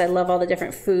neighborhoods. I love all the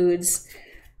different foods.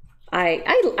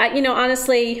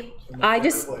 Honestly, I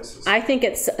think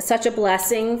it's such a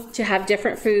blessing to have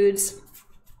different foods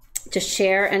to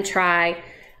share and try.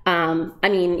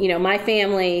 My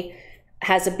family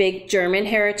has a big German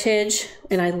heritage,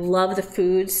 and I love the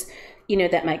foods,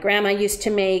 that my grandma used to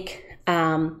make.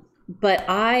 But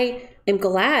I am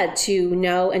glad to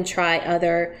know and try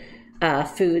other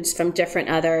foods from different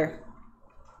other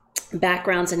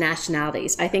backgrounds and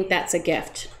nationalities. I think that's a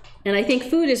gift. And I think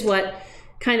food is what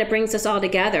kind of brings us all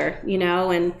together,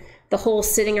 and the whole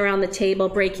sitting around the table,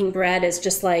 breaking bread is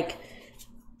just like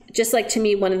to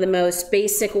me, one of the most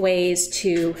basic ways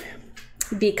to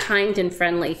be kind and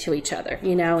friendly to each other,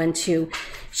 and to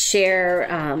share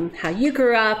how you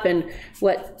grew up and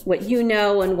what you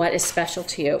know and what is special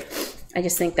to you. I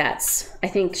just think I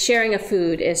think sharing a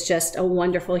food is just a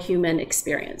wonderful human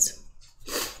experience.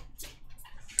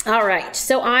 All right,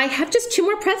 so I have just 2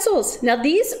 more pretzels. Now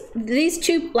these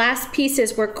 2 last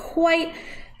pieces were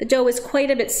the dough is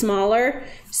quite a bit smaller,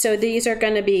 so these are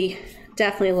going to be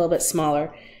definitely a little bit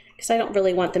smaller because I don't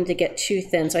really want them to get too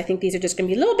thin. So I think these are just going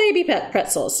to be little baby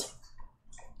pretzels.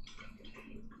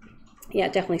 Yeah,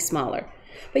 definitely smaller.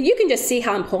 But you can just see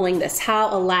how I'm pulling this,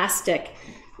 how elastic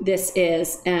this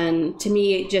is, and to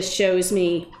me it just shows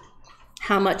me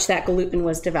how much that gluten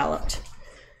was developed.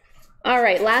 All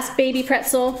right, last baby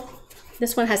pretzel.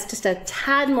 This one has just a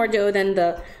tad more dough than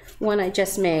the one I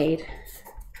just made.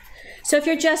 So if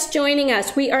you're just joining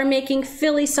us, we are making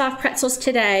Philly Soft Pretzels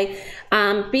today.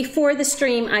 Before the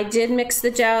stream, I did mix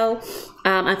the dough.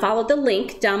 I followed the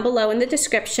link down below in the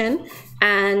description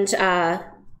and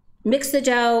mixed the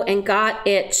dough and got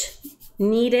it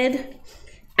kneaded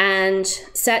and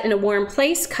set in a warm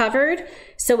place, covered,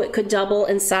 so it could double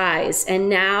in size. And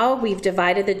now we've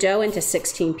divided the dough into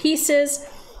 16 pieces,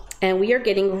 and we are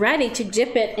getting ready to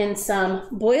dip it in some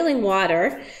boiling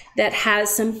water that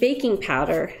has some baking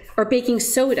powder, or baking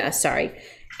soda, sorry,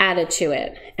 added to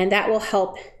it. And that will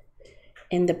help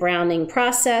in the browning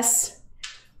process.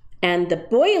 And the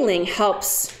boiling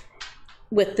helps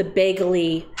with the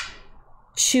bagely,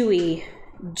 chewy,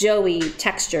 doughy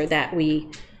texture that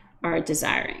we are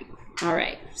desiring. All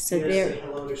right, so there.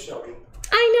 Hello to Shelby.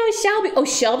 I know Shelby. Oh,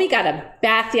 Shelby got a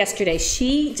bath yesterday.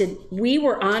 She did. We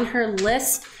were on her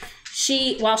list.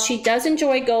 While she does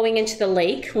enjoy going into the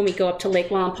lake when we go up to Lake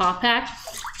Wallenpaupack,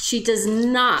 she does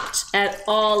not at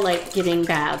all like getting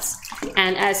baths.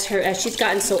 And as she's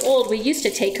gotten so old, we used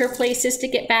to take her places to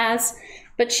get baths,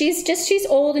 but she's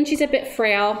old and she's a bit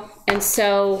frail. And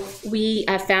so we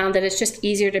have found that it's just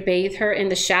easier to bathe her in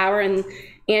the shower, and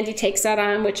Andy takes that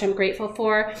on, which I'm grateful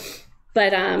for.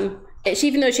 But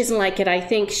even though she doesn't like it, I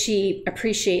think she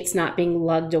appreciates not being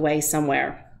lugged away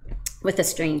somewhere with a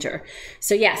stranger.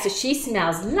 So yeah, so she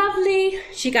smells lovely.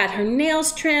 She got her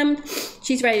nails trimmed.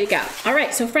 She's ready to go. All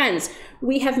right, so friends,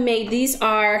 we have made, these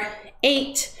are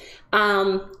 8,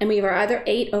 and we have our other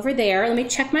 8 over there. Let me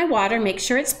check my water, make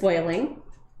sure it's boiling.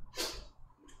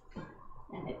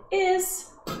 And it is.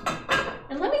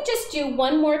 And let me just do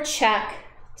one more check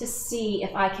to see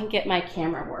if I can get my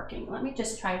camera working. Let me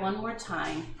just try one more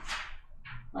time.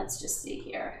 Let's just see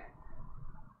here.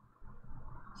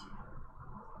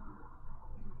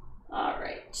 All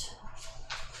right,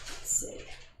 let's see.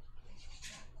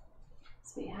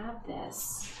 So we have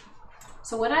this.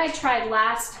 So what I tried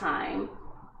last time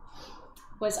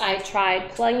was I tried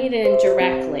plugging it in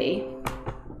directly.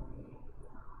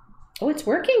 Oh, it's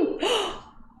working.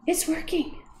 It's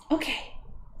working. Okay,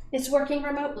 it's working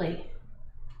remotely.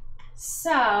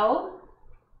 So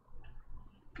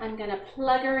I'm gonna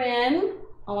plug her in.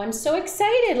 Oh, I'm so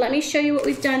excited. Let me show you what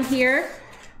we've done here.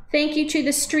 Thank you to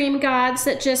the stream gods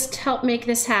that just helped make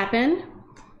this happen.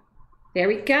 There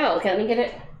we go. Okay,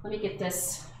 let me get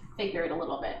this figured a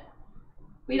little bit.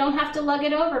 We don't have to lug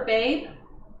it over, babe.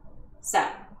 So.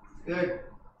 Good.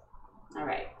 All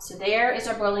right, so there is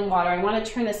our boiling water. I want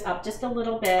to turn this up just a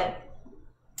little bit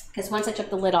because once I took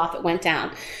the lid off, it went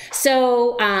down.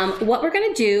 So what we're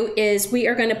gonna do is we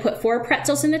are gonna put 4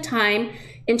 pretzels in a time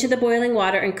into the boiling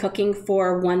water and cooking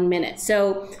for 1 minute.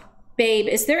 So babe,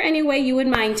 is there any way you would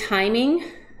mind timing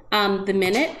the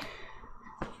minute?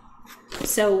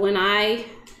 So when I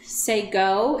say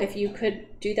go, if you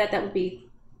could do that, that would be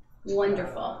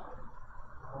wonderful.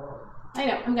 I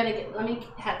know, let me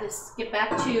have this get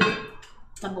back to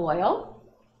a boil.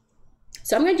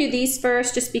 So I'm gonna do these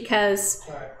first just because.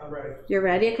 All right, I'm ready. You're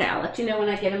ready? Okay, I'll let you know when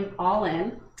I get them all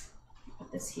in.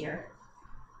 Put this here.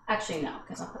 Actually, no,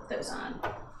 because I'll put those on.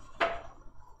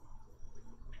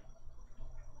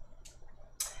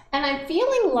 And I'm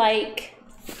feeling like,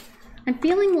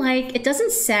 it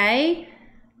doesn't say,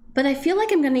 but I feel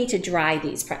like I'm gonna need to dry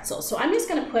these pretzels. So I'm just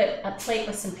gonna put a plate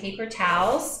with some paper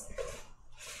towels,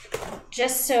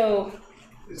 just so.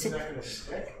 Isn't that gonna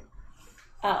stick?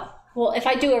 Oh, well, if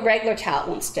I do a regular towel, it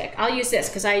won't stick. I'll use this,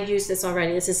 because I used this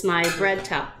already. This is my bread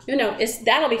towel. No,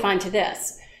 that'll be fine to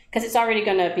this, because it's already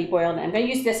gonna be boiled in. I'm gonna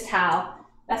use this towel.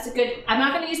 That's a good, I'm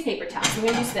not gonna use paper towels, I'm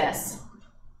gonna use this.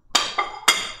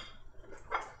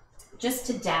 Just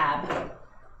to dab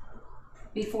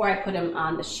before I put them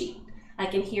on the sheet. I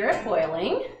can hear it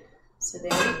boiling. So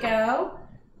there we go.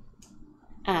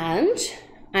 And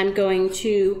I'm going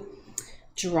to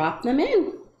drop them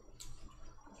in.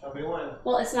 Tell me when.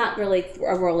 Well, it's not really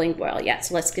a rolling boil yet,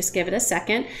 so let's just give it a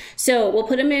second. So we'll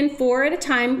put them in 4 at a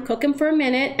time, cook them for a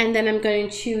minute, and then I'm going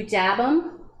to dab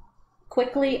them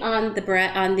quickly on the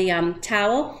bread, on the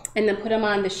towel, and then put them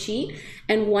on the sheet.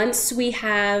 And once we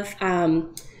have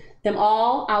them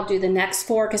all, I'll do the next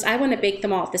 4 because I want to bake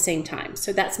them all at the same time.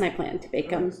 So that's my plan, to bake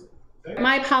them.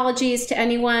 My apologies to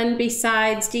anyone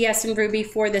besides DS and Ruby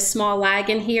for the small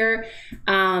lag in here.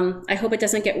 I hope it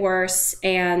doesn't get worse,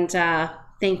 and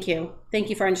thank you. Thank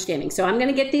you for understanding. So I'm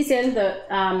gonna get these in,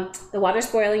 the water's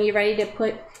boiling. You ready to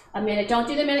put a minute? Don't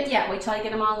do the minute yet, wait till I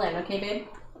get them all in, okay babe?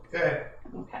 Okay.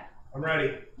 Okay. I'm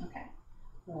ready. Okay.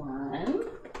 1,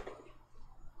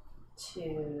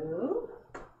 2,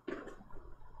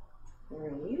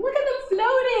 3. Look at them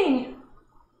floating.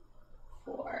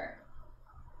 4.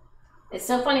 It's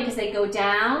so funny because they go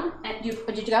down. And did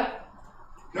you go?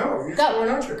 No. go. You're going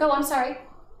under. Go. I'm sorry.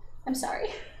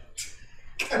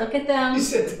 Look at them. You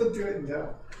said don't do it and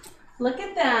go. Look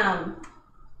at them.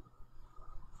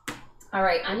 All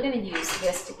right, I'm going to use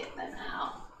this to get them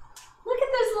out. Look at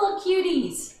those little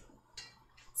cuties.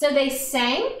 So they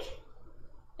sank,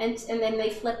 and then they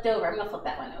flipped over. I'm going to flip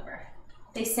that one over.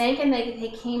 They sank and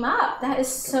they came up. That is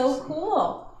so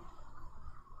cool.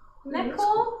 Isn't that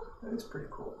cool? That is pretty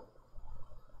cool.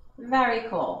 Very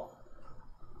cool.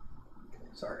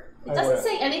 Sorry. It doesn't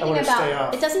say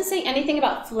anything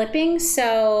about flipping,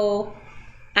 so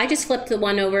I just flipped the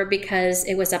one over because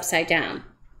it was upside down.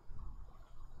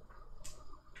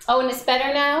 Oh, and it's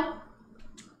better now?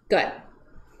 Good.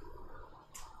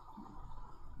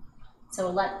 So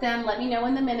let me know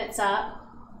when the minute's up.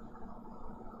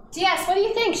 DS, what do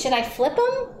you think? Should I flip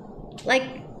them? Like,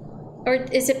 or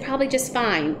is it probably just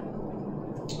fine?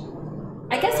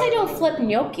 I guess I don't flip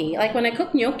gnocchi. Like when I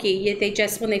cook gnocchi, they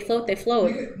just, when they float, they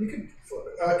float. You can flip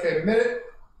it. Okay, minute.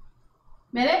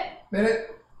 Minute?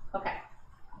 Minute. Okay.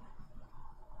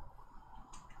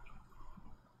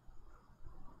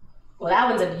 Well, that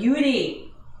one's a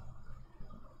beauty.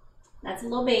 That's a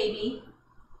little baby.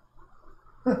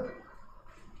 All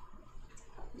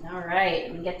right,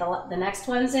 let me get the next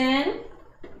ones in.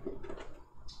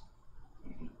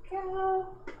 There we go.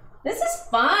 This is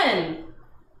fun.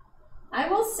 I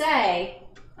will say,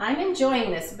 I'm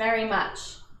enjoying this very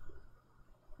much.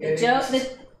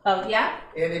 Oh, yeah?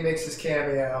 Andy makes his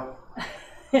cameo.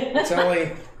 It's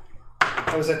only,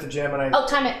 I was at the gym and I... Oh,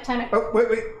 time it. Oh, wait.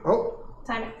 Oh.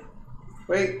 Time it.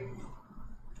 Wait.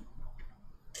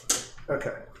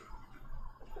 Okay.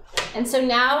 And so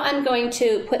now I'm going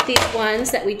to put these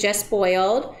ones that we just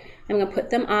boiled. I'm going to put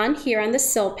them on here on the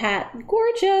silpat.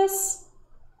 Gorgeous.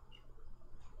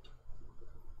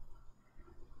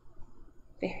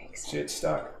 Very exciting. See, it's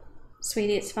stuck.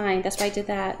 Sweetie, it's fine. That's why I did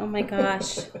that. Oh my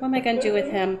gosh. What am I going to do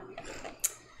with him?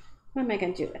 What am I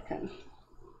going to do with him?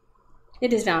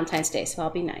 It is Valentine's Day, so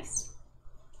I'll be nice.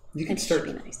 You can start.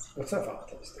 Be nice. What's not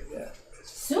Valentine's Day yet?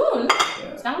 Soon. Yeah.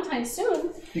 It's Valentine's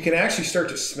soon. You can actually start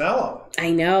to smell them.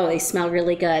 I know. They smell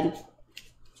really good. Wow,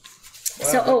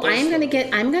 so, I'm going to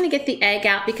get the egg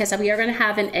out because we are going to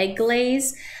have an egg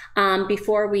glaze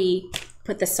before we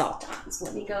put the salt on. So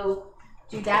let me go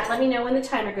do that. Let me know when the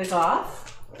timer goes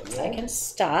off. So I can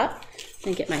stop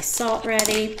and get my salt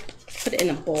ready. Put it in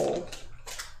a bowl.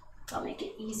 I'll make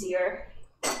it easier.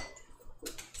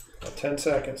 About 10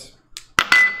 seconds.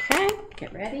 Okay,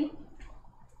 get ready.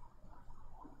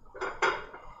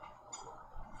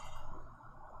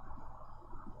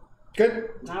 Good.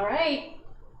 All right.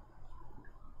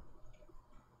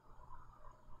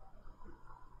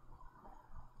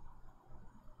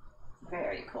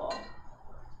 Very cool.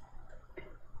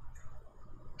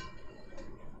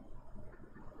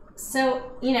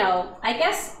 So, you know, I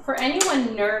guess for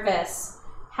anyone nervous,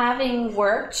 having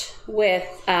worked with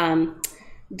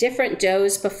different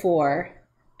doughs before,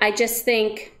 I just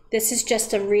think this is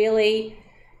just a really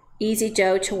easy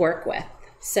dough to work with.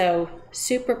 So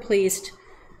super pleased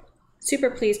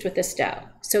with this dough.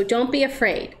 So don't be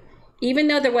afraid. Even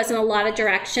though there wasn't a lot of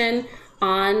direction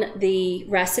on the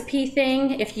recipe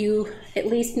thing, if you at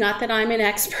least, not that I'm an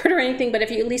expert or anything, but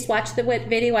if you at least watch the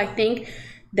video, I think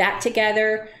that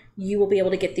together, you will be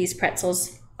able to get these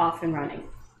pretzels off and running.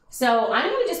 So I'm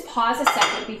going to just pause a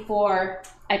second before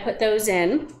I put those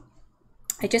in.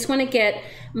 I just want to get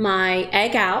my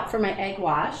egg out for my egg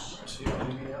wash.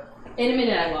 In a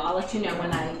minute I will. I'll let you know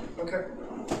when I... Okay.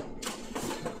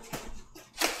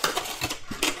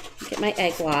 Get my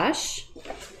egg wash.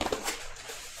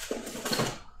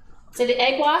 So the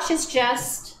egg wash is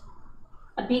just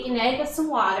a beaten egg with some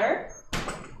water.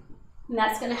 And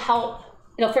that's going to help.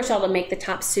 First of all, it'll make the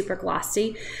top super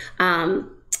glossy. So I'm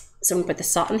going to put the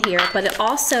salt in here, but it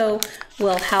also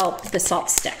will help the salt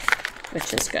stick,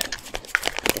 which is good.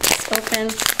 Get this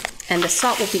open, and the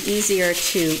salt will be easier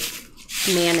to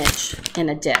manage in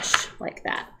a dish like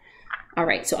that. All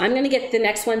right, so I'm going to get the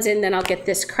next ones in, then I'll get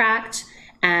this cracked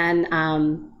and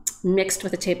mixed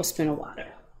with a tablespoon of water.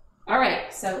 All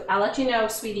right, so I'll let you know,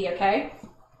 sweetie, okay?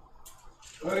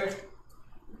 Okay.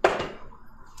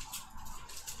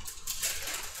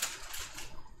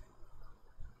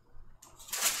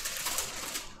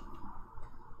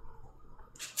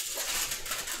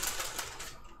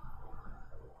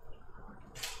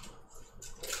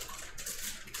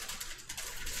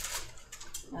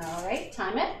 All right,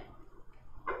 time it.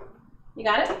 You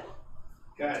got it?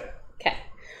 Got it. Okay,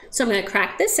 so I'm going to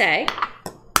crack this egg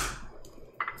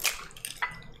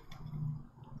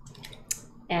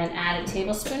and add a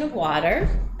tablespoon of water.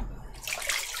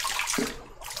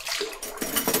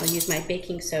 I'll use my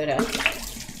baking soda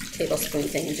tablespoon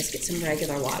thing and just get some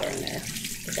regular water in there.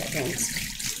 Get that rinsed.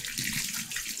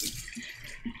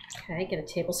 Okay, get a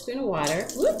tablespoon of water.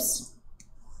 Whoops.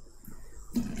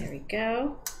 There we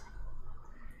go.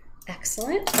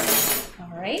 Excellent.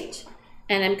 All right.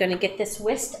 And I'm going to get this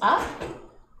whisked up.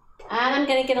 And I'm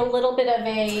going to get a little bit of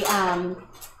a,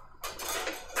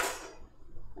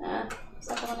 is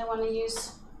that the one I want to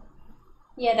use?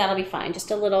 Yeah, that'll be fine.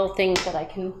 Just a little thing that I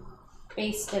can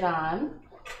baste it on.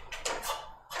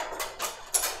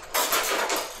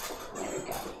 There we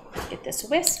go. Get this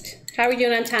whisked. How are we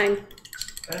doing on time?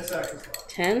 10 seconds.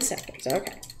 10 seconds,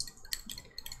 okay.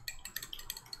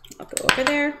 I'll go over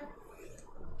there.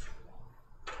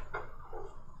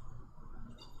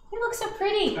 It looks so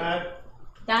pretty. Done?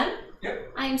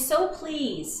 Yep. I am so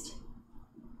pleased.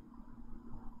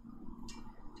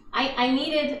 I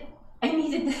needed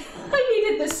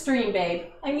this stream, babe.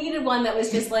 I needed one that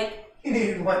was just like. You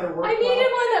needed one that worked well. I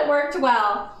needed one that worked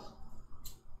well.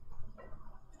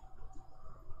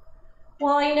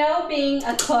 Well, I know being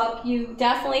a cook, you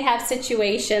definitely have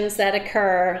situations that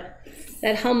occur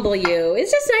that humble you.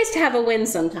 It's just nice to have a win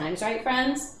sometimes, right,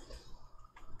 friends?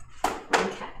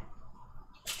 Okay.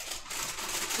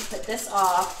 Put this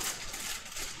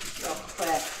off real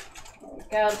quick. There we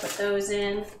go. Put those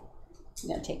in. I'm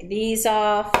going to take these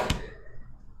off.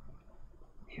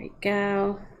 There we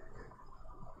go.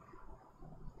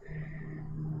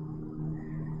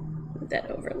 Move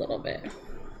that over a little bit.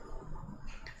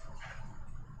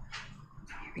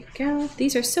 There we go.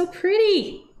 These are so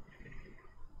pretty.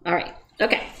 All right.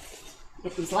 Okay.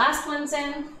 Get these last ones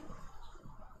in.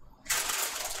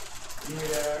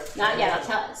 Not yet. I'll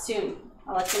tell you soon.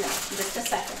 I'll let you know in just a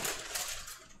second.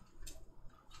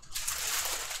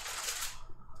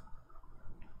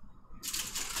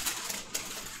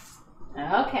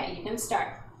 Okay, you can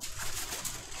start.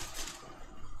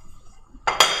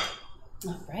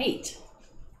 All right.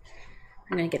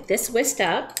 I'm going to get this whisked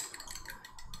up.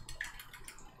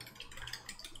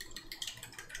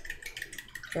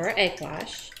 For our egg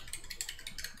wash.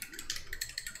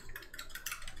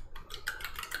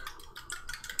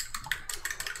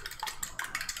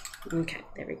 Okay,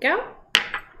 there we go.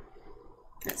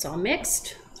 That's all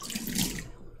mixed.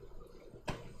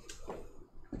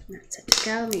 That's it to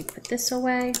go. Let me put this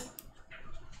away.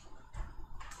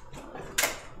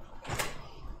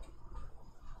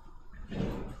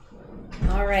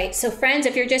 All right, so friends,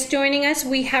 if you're just joining us,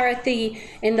 we are at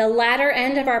in the latter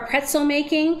end of our pretzel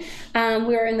making.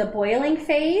 We're in the boiling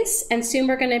phase, and soon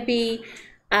we're going to be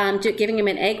giving them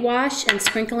an egg wash and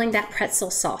sprinkling that pretzel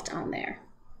salt on there.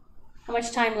 How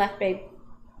much time left, babe?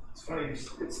 It's funny,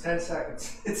 it's 10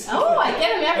 seconds. Oh, I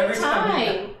get them every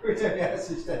time. Every time you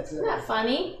ask, it's 10 seconds. Isn't that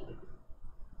funny?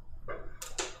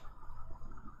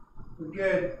 We're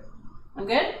good. I'm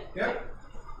good? Yep.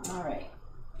 All right.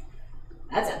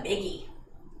 That's a biggie.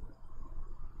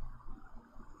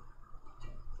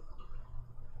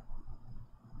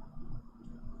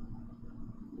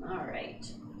 All right.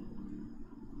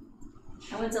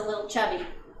 That one's a little chubby.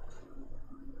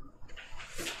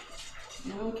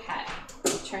 Okay,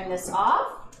 turn this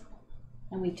off,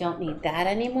 and we don't need that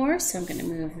anymore, so I'm going to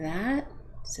move that.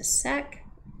 Just a sec.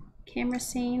 Camera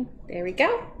scene. There we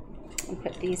go. And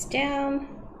put these down.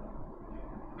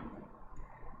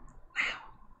 Wow.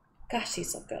 Gosh,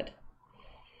 these look good.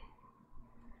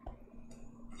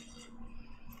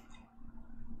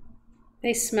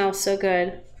 They smell so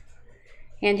good.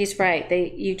 Andy's right.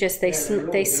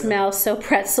 They smell so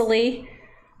pretzely.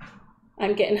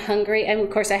 I'm getting hungry, and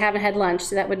of course I haven't had lunch,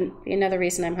 so that wouldn't be another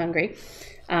reason I'm hungry.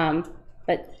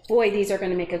 But boy, these are going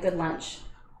to make a good lunch.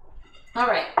 All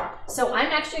right, so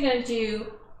I'm actually going to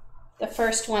do the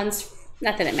first ones.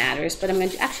 Not that it matters, but I'm going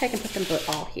to actually I can put them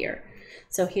all here.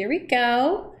 So here we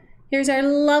go. Here's our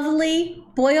lovely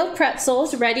boiled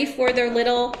pretzels ready for their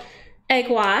little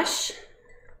egg wash.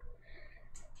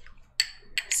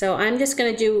 So I'm just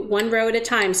going to do one row at a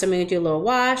time. So I'm going to do a little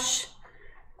wash.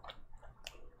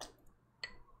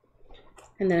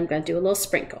 And then I'm going to do a little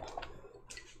sprinkle.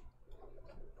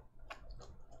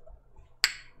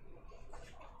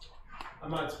 I'm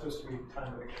not supposed to be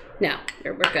time right? No,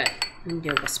 we're good. I'm going to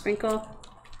do a sprinkle.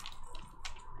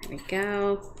 There we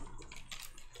go.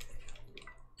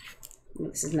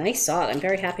 This is nice salt. I'm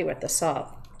very happy with the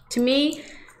salt. To me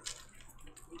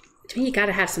you got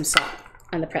to have some salt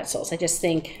on the pretzels. I just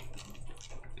think,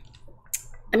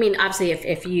 I mean, obviously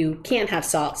if you can't have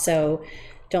salt, so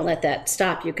don't let that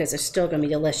stop you because they're still going to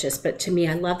be delicious. But to me,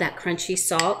 I love that crunchy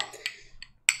salt.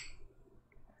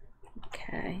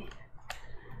 Okay.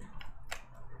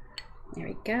 There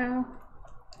we go.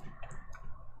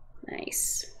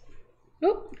 Nice.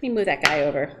 Oh, let me move that guy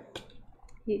over.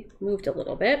 he moved a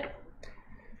little bit.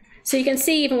 So you can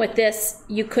see even with this,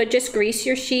 you could just grease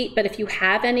your sheet, but if you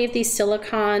have any of these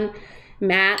silicone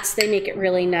mats, they make it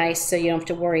really nice so you don't have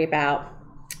to worry about,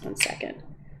 one second,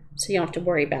 so you don't have to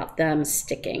worry about them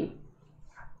sticking.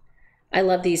 I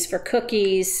love these for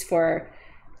cookies, for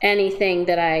anything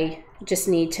that I just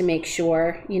need to make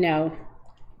sure, you know,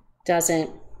 doesn't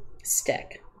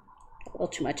stick. A little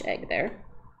too much egg there.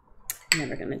 And then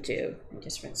we're gonna do,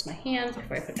 just rinse my hands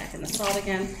before I put back in the salt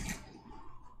again.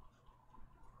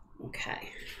 Okay.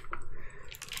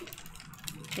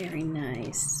 Very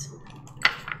nice.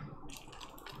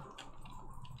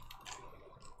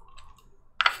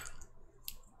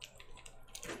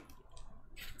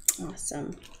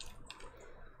 Awesome.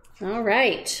 All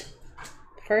right.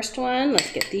 First one,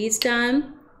 let's get these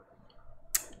done.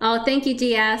 Oh, thank you,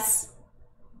 DS.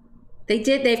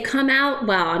 They've come out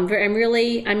well. I'm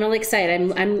really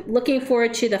excited. I'm looking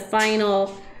forward to the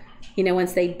final, you know,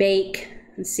 once they bake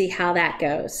and see how that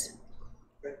goes.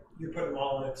 But you put them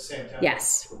all in at the same time?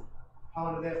 Yes. How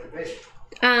long do they have to bake?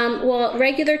 Well,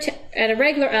 at a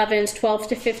regular oven is 12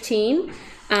 to 15,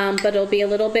 but it'll be a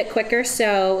little bit quicker.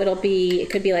 So it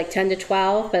could be like 10 to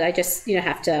 12, but I just, you know,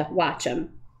 have to watch them.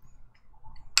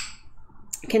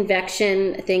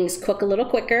 Convection things cook a little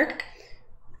quicker,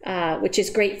 which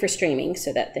is great for streaming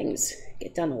so that things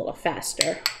get done a little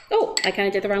faster. Oh, I kind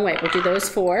of did the wrong way. We'll do those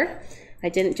 4. I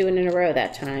didn't do it in a row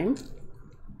that time.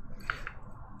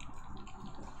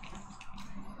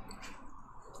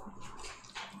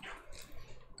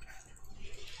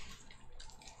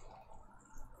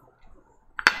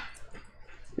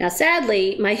 Now,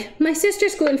 sadly, my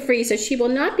sister's gluten-free, so she will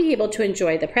not be able to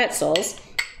enjoy the pretzels.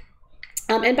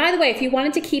 And by the way, if you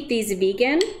wanted to keep these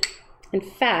vegan, in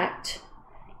fact,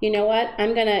 you know what?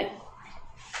 I'm gonna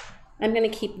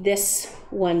keep this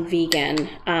one vegan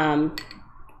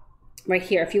right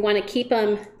here. If you want to keep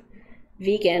them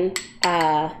vegan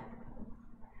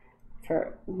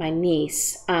for my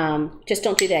niece, just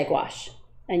don't do the egg wash,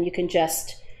 and you can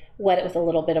just wet it with a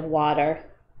little bit of water.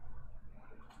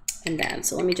 And then,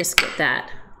 so let me just get that.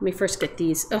 Let me first get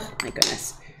these. Oh my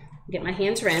goodness! Get my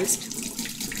hands rinsed.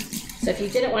 So if you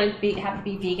didn't want to have to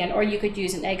be vegan, or you could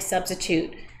use an egg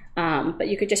substitute, but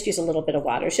you could just use a little bit of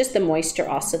water. It's just the moisture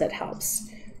also that helps.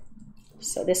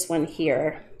 So this one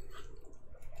here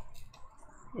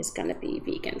is going to be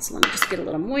vegan. So let me just get a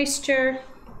little moisture.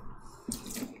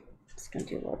 Just going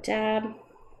to do a little dab,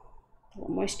 a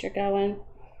little moisture going.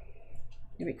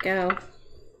 There we go.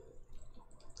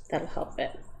 That'll help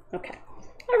it. Okay.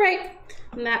 All right.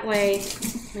 And that way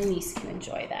my niece can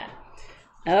enjoy that.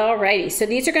 Alrighty, so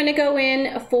these are going to go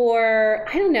in for,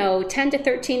 I don't know, 10 to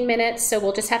 13 minutes, so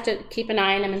we'll just have to keep an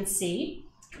eye on them and see.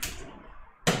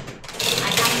 I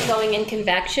have them going in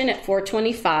convection at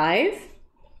 425.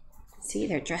 See,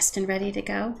 they're dressed and ready to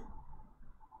go.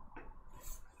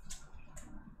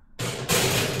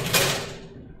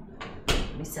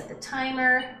 Let me set the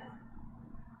timer.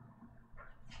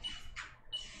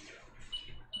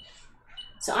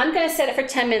 So I'm going to set it for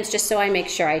 10 minutes just so I make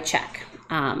sure I check.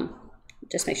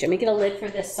 Just make sure. Let me get a lid for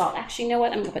this salt. Actually, you know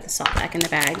what? I'm going to put the salt back in the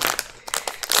bag.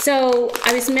 So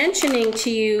I was mentioning to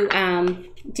you,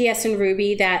 DS and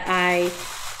Ruby, that I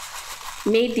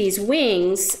made these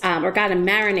wings, or got them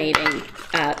marinating,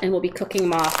 and we'll be cooking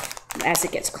them off as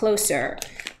it gets closer.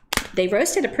 They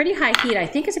roasted at a pretty high heat. I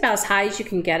think it's about as high as you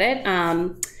can get it.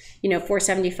 You know,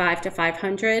 475 to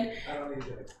 500. I don't need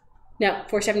it. No,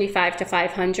 475 to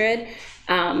 500.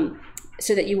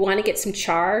 So that you want to get some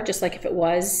char, just like if it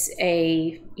was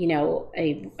a, you know,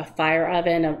 a fire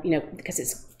oven, you know, because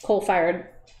it's coal-fired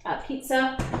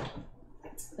pizza.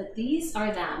 But these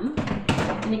are them.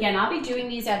 And again, I'll be doing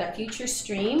these at a future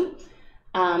stream.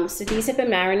 So these have been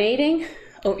marinating.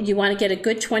 Oh, you want to get a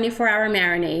good 24-hour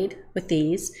marinade with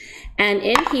these. And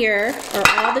in here are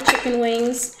all the chicken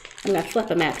wings. I'm going to flip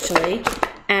them actually.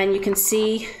 And you can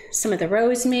see some of the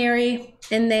rosemary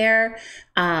in there,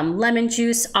 lemon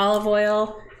juice, olive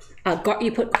oil.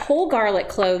 You put whole garlic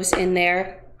cloves in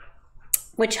there,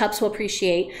 which helps will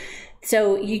appreciate.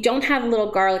 So you don't have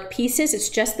little garlic pieces. It's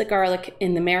just the garlic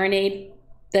in the marinade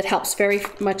that helps very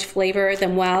much flavor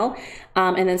them well.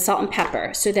 And then salt and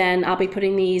pepper. So then I'll be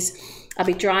putting these, I'll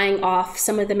be drying off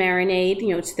some of the marinade,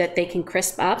 you know, so that they can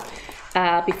crisp up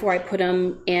before I put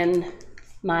them in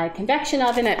my convection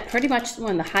oven at pretty much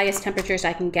one of the highest temperatures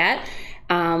I can get,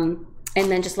 and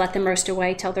then just let them roast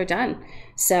away till they're done.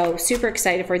 So super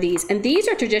excited for these. And these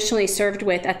are traditionally served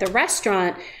with, at the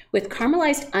restaurant, with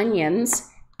caramelized onions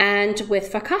and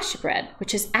with focaccia bread,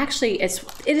 which is actually, it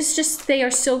is just, they are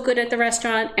so good at the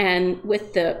restaurant, and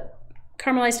with the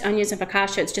caramelized onions and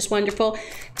focaccia, it's just wonderful.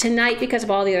 Tonight, because of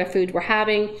all the other food we're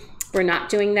having, we're not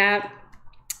doing that.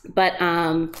 But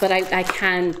I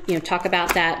can, you know, talk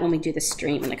about that when we do the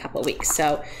stream in a couple of weeks.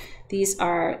 So these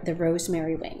are the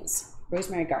rosemary wings,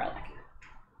 rosemary garlic.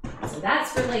 So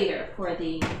that's for later for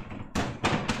the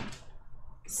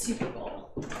Super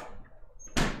Bowl.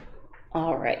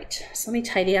 All right, so let me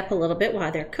tidy up a little bit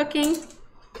while they're cooking.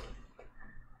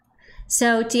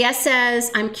 So DS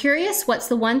says, I'm curious, what's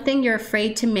the one thing you're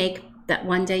afraid to make that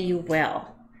one day you will?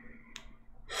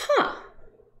 Huh.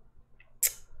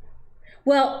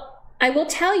 Well, I will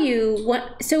tell you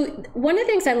what, so one of the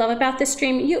things I love about this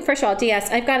stream, first of all,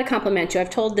 DS, I've got to compliment you. I've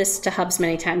told this to Hubs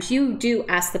many times. You do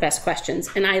ask the best questions,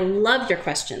 and I love your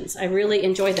questions. I really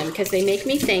enjoy them because they make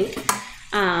me think,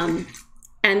 and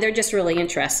they're just really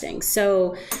interesting.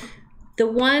 So the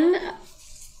one,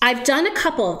 I've done a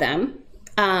couple of them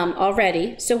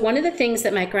already. So one of the things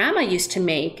that my grandma used to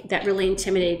make that really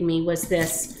intimidated me was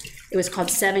this. It was called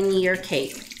 7-year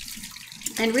cake.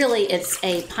 And really, it's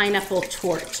a pineapple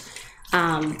torte.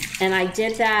 And I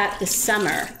did that this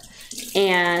summer.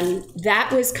 And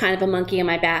that was kind of a monkey on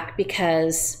my back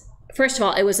because, first of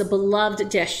all, it was a beloved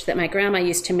dish that my grandma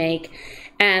used to make.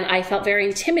 And I felt very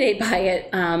intimidated by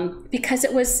it because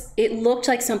it looked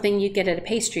like something you'd get at a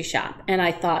pastry shop. And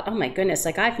I thought, oh my goodness,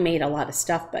 like I've made a lot of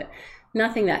stuff, but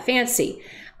nothing that fancy.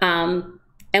 And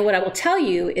what I will tell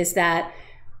you is that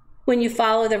when you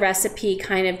follow the recipe,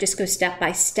 kind of just go step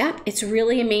by step, it's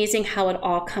really amazing how it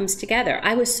all comes together.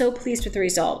 I was so pleased with the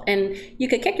result. And you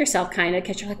could kick yourself kind of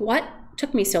because you're like, what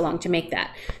took me so long to make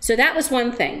that? So that was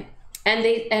one thing. And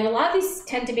a lot of these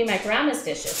tend to be my grandma's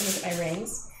dishes. Look at my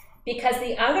rings. Because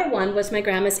the other one was my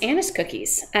grandma's anise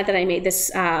cookies that I made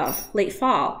this late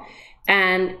fall.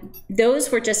 And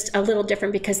those were just a little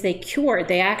different because they cured.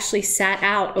 They actually sat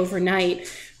out overnight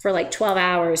for like 12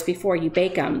 hours before you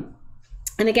bake them.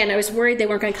 And again, I was worried they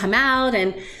weren't going to come out.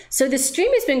 And so the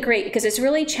stream has been great because it's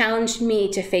really challenged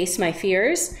me to face my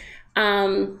fears.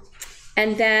 And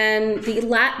then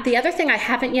the other thing I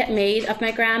haven't yet made of my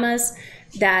grandma's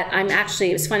that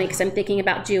it was funny because I'm thinking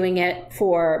about doing it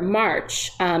for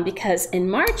March because in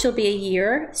March it'll be a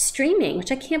year streaming,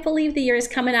 which I can't believe the year is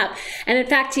coming up. And in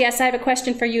fact, yes, I have a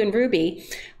question for you and Ruby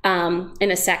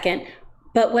in a second.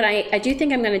 But what I do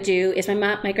think I'm going to do is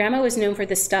my grandma was known for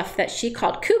the stuff that she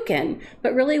called kuchen,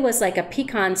 but really was like a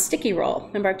pecan sticky roll.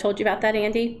 Remember I told you about that,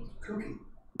 Andy?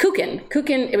 Kuchen.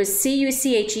 Kuchen, it was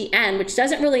Cuchen, which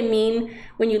doesn't really mean,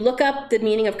 when you look up the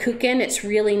meaning of kuchen, it's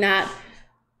really not,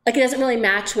 like it doesn't really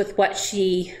match with what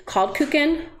she called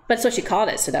kuchen, but it's what she called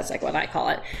it, so that's like what I call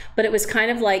it. But it was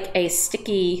kind of like a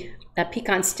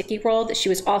pecan sticky roll that she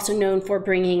was also known for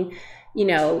bringing, you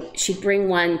know, she'd bring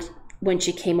one when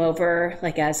she came over,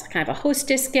 like as kind of a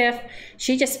hostess gift.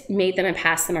 She just made them and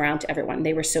passed them around to everyone.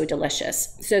 They were so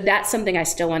delicious. So that's something I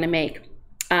still want to make.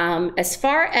 As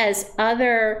far as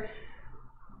other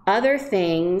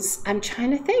things, I'm trying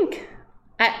to think.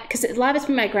 Because a lot of it's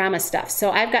been my grandma's stuff.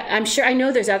 So I'm sure I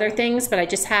know there's other things, but I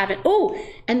just haven't. Oh,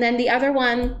 and then the other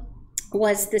one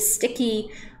was the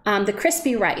sticky, the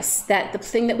crispy rice, the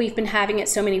thing that we've been having at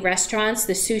so many restaurants,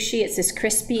 the sushi. It's this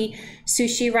crispy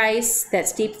sushi rice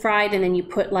that's deep fried, and then you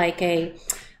put like a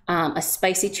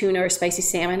spicy tuna or spicy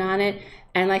salmon on it.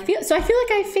 And I feel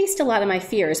like I faced a lot of my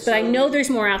fears, but I know there's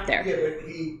more out there. Yeah, but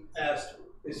he asked,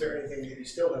 is there anything that you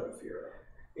still have a fear of?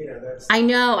 You know, that's. I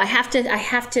know. I have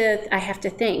to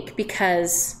think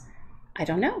because I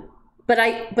don't know. But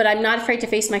I'm not afraid to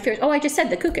face my fears. Oh, I just said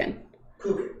the kuchen.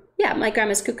 Kuchen. Yeah, my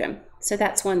grandma's kuchen. So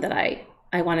that's one that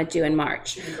I want to do in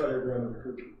March. You can call your grandma the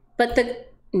kuchen.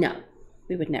 But no,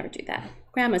 we would never do that.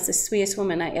 Grandma's the sweetest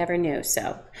woman I ever knew.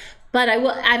 So, but I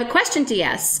have a question,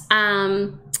 DS.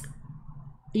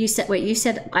 You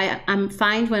said I'm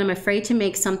fine when I'm afraid to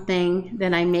make something,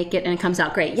 then I make it and it comes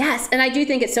out great. Yes, and I do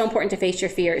think it's so important to face your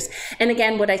fears. And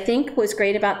again, what I think was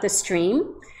great about the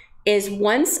stream is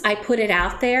once I put it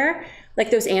out there,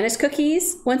 like those anise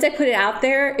cookies, once I put it out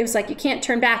there, it was like you can't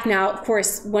turn back. Now, of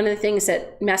course, one of the things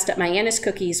that messed up my anise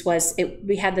cookies was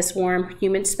we had this warm,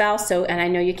 humid spell. So, and I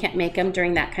know you can't make them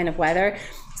during that kind of weather.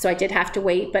 So I did have to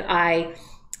wait. But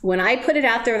when I put it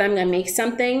out there that I'm going to make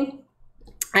something,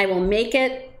 I will make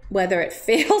it, whether it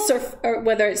fails or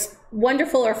whether it's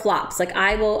wonderful or flops. Like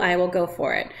I will go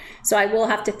for it. So I will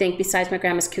have to think, besides my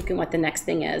grandma's kuchen, what the next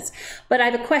thing is. But I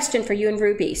have a question for you and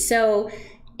Ruby. So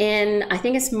I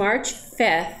think it's March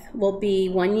 5th will be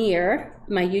 1 year,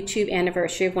 my YouTube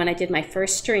anniversary of when I did my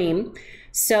first stream.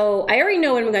 So I already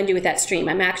know what I'm going to do with that stream.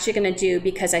 I'm actually going to do,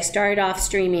 because I started off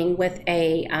streaming with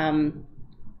a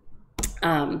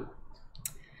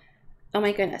oh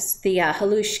my goodness, the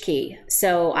halushki.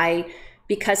 So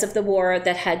because of the war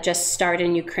that had just started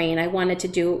in Ukraine, I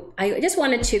just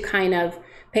wanted to kind of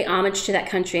pay homage to that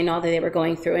country and all that they were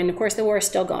going through. And of course, the war is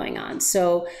still going on.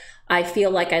 So I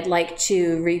feel like I'd like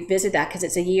to revisit that because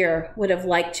it's a year. Would have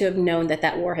liked to have known that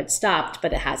that war had stopped,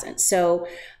 but it hasn't. So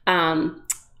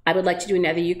I would like to do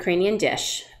another Ukrainian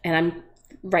dish, and I'm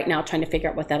right now trying to figure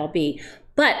out what that'll be.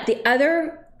 But the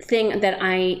other thing that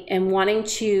I am wanting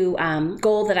to,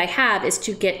 goal that I have is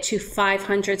to get to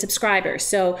 500 subscribers.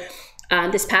 So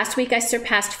this past week I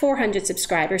surpassed 400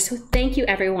 subscribers. So thank you,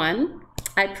 everyone.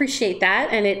 I appreciate that,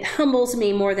 and it humbles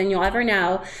me more than you'll ever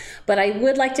know. But I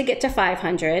would like to get to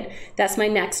 500. That's my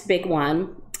next big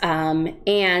one.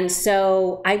 And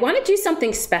so I want to do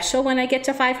something special when I get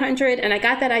to 500. And I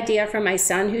got that idea from my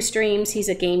son who streams. He's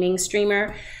a gaming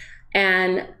streamer.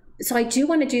 And so I do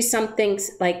want to do something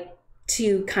like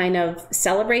to kind of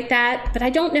celebrate that. But I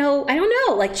don't know.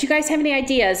 Like, do you guys have any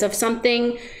ideas of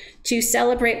something to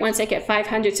celebrate once I get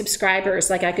 500 subscribers?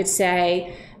 Like, I could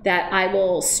say that I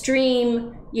will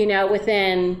stream, you know,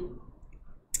 within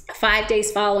 5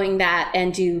 days following that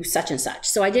and do such and such.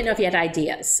 So I didn't know if you had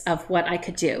ideas of what I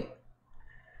could do.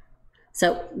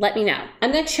 So let me know.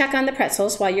 I'm going to check on the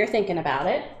pretzels while you're thinking about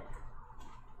it.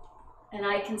 And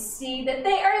I can see that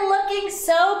they are looking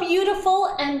so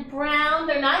beautiful and brown.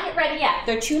 They're not yet ready yet.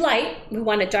 They're too light. We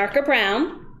want a darker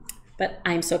brown, but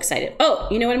I'm so excited. Oh,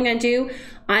 you know what I'm going to do?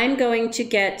 I'm going to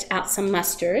get out some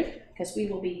mustard because we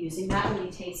will be using that when we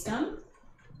taste them.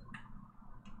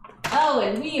 Oh,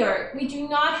 and we do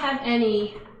not have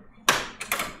any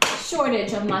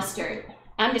shortage of mustard.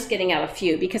 I'm just getting out a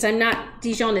few because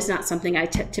Dijon is not something I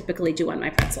typically do on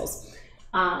my pretzels.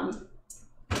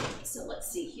 So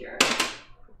let's see here.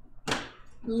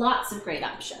 Lots of great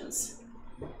options.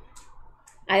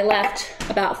 I left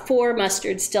about 4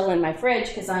 mustards still in my fridge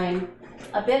because I'm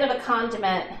a bit of a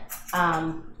condiment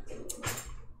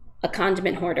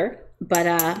hoarder.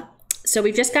 But so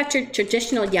we've just got your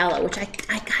traditional yellow, which I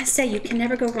gotta say, you can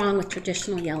never go wrong with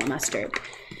traditional yellow mustard.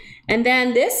 And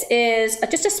then this is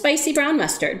just a spicy brown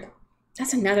mustard.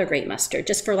 That's another great mustard,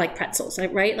 just for like pretzels,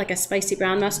 right? Like a spicy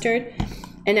brown mustard.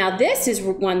 And now this is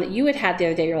one that you had the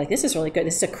other day. You're like, this is really good.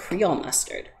 This is a Creole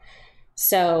mustard.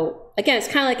 So again, it's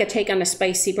kind of like a take on a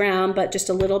spicy brown, but just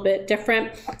a little bit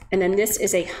different. And then this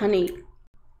is a honey.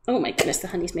 Oh my goodness, the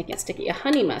honey's making it sticky. A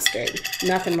honey mustard.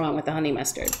 Nothing wrong with the honey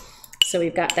mustard. So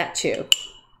we've got that too.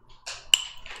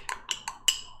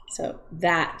 So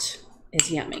that is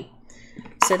yummy.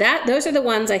 So those are the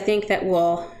ones I think that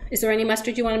will. Is there any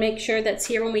mustard you want to make sure that's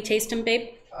here when we taste them,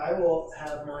 babe? I will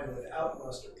have mine without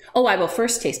mustard. Oh, I will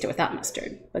first taste it without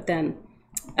mustard, but then,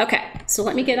 okay. So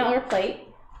let me get on our plate.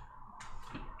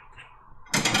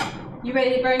 You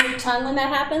ready to burn your tongue when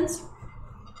that happens?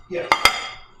 Yeah.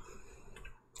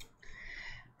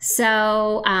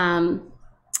 So,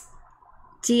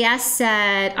 DS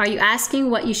said, are you asking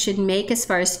what you should make as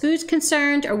far as food's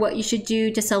concerned or what you should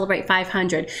do to celebrate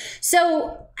 500?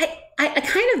 So I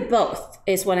kind of both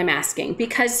is what I'm asking,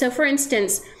 because so for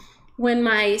instance, when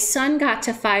my son got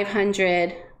to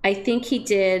 500, I think he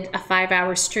did a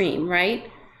 5-hour stream, right?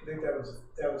 I think that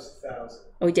was 1,000.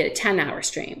 Oh, we did a 10-hour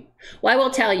stream. Well, I will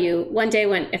tell you, one day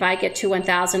if I get to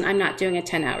 1,000, I'm not doing a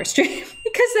 10-hour stream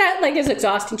because that like is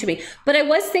exhausting to me. But I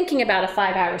was thinking about a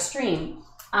 5-hour stream.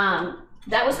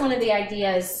 That was one of the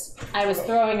ideas I was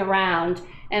throwing around,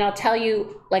 and I'll tell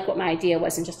you like what my idea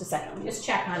was in just a second. Let me just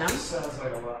check on them. Sounds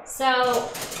like a lot. So,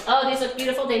 oh, these look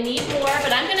beautiful. They need more,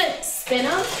 but I'm gonna spin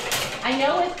them. I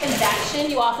know with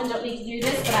convection, you often don't need to do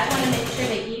this, but I want to make sure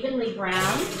they evenly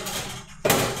brown.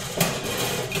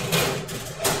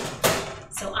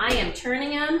 So I am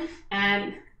turning them,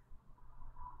 and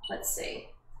let's see.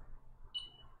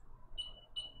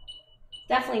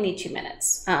 Definitely need 2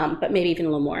 minutes, but maybe even a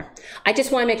little more. I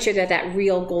just want to make sure they're that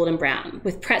real golden brown.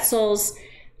 With pretzels,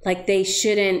 like they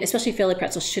shouldn't, especially Philly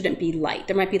pretzels, shouldn't be light.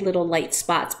 There might be little light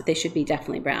spots, but they should be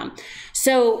definitely brown.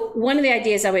 So one of the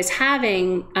ideas I was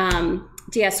having,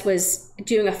 DS, was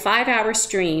doing a 5-hour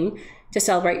stream to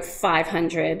celebrate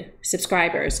 500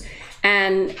 subscribers.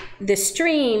 And the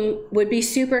stream would be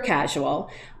super casual,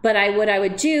 but what I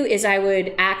would do is I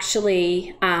would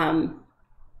actually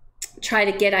try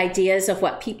to get ideas of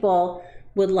what people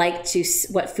would like to,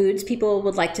 what foods people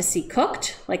would like to see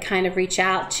cooked, like kind of reach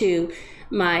out to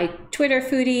my Twitter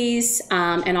foodies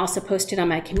and also post it on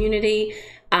my community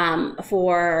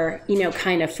for, you know,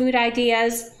 kind of food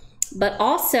ideas. But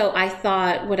also I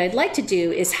thought what I'd like to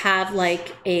do is have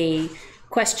like a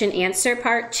question answer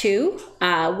part 2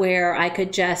 where I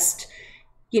could just,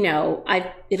 you know,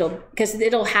 because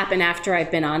it'll happen after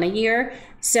I've been on a year.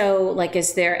 So like,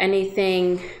 is there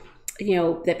anything, you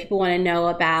know, that people want to know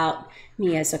about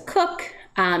me as a cook?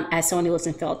 as someone who lives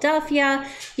in Philadelphia,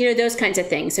 you know, those kinds of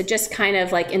things. So just kind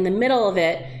of like in the middle of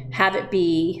it, have it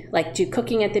be like do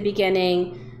cooking at the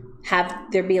beginning, have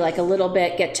there be like a little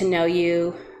bit get to know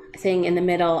you thing in the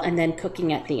middle, and then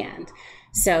cooking at the end.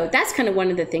 So that's kind of one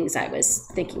of the things I was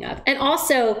thinking of. And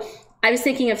also I was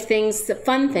thinking of things, the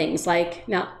fun things like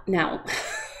now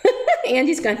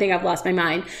Andy's going to think I've lost my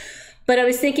mind, but I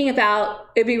was thinking about,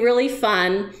 it'd be really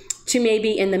fun to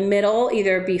maybe in the middle,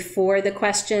 either before the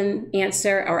question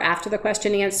answer or after the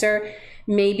question answer,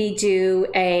 maybe do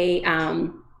a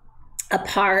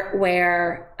part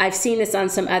where I've seen this on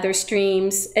some other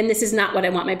streams, and this is not what I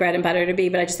want my bread and butter to be,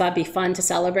 but I just thought it'd be fun to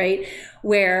celebrate,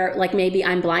 where like maybe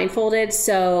I'm blindfolded,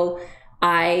 so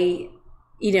I,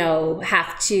 you know,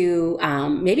 have to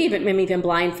maybe even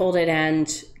blindfolded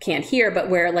and can't hear, but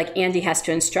where like Andy has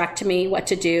to instruct me what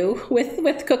to do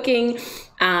with cooking.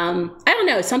 I don't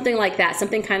know, something like that,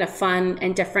 something kind of fun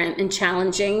and different and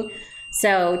challenging.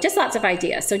 So just lots of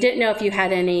ideas. So didn't know if you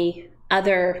had any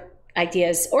other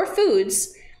ideas or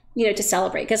foods, you know, to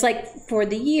celebrate. Because like for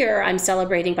the year, I'm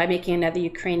celebrating by making another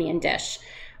Ukrainian dish,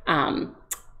 a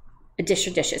dish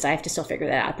or dishes. I have to still figure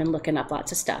that out. I've been looking up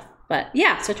lots of stuff. But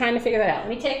yeah, so trying to figure that out.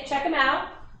 Let me check them out.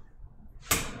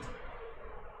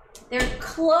 They're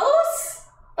close,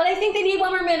 but I think they need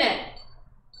one more minute.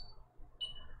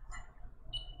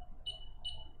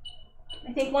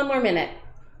 I think one more minute,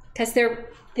 because they're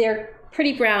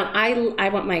pretty brown. I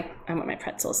want my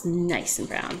pretzels nice and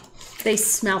brown. They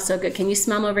smell so good. Can you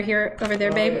smell them over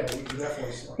there, babe? Yeah, you can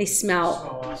definitely smell. They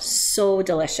smell awesome. So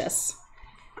delicious.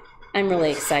 I'm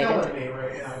really excited. It's smelling me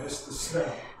right now, just the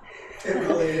smell. It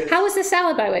really is. How was the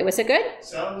salad, by the way? Was it good?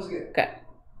 Salad was good.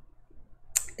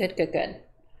 Good.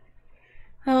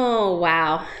 Oh,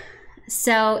 wow.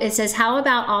 So it says, how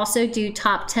about also do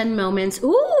top 10 moments?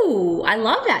 Ooh, I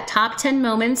love that. Top 10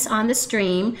 moments on the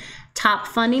stream, top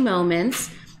funny moments,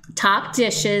 top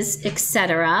dishes,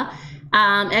 etc.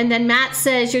 And then Matt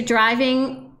says you're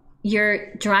driving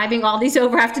all these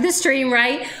over after the stream,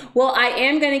 right? Well, I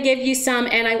am going to give you some,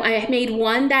 and I made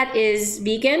one that is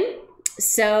vegan.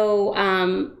 So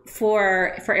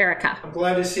for Erica. I'm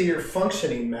glad to see you're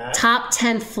functioning, Matt. Top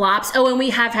 10 flops. Oh, and we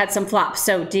have had some flops.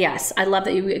 So yes, I love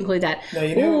that you include that. Now,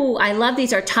 you know, ooh, I love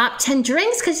these are top 10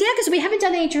 drinks because we haven't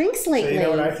done any drinks lately. So you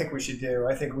know what I think we should do?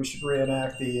 I think we should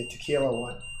reenact the tequila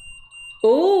one.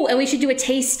 Oh, and we should do a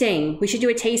tasting.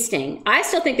 I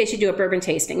still think they should do a bourbon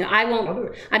tasting. I won't. I'll do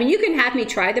it. I mean, you can have me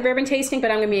try the bourbon tasting, but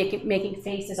I'm going to be making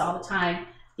faces all the time,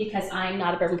 because I'm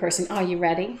not a bourbon person. Are you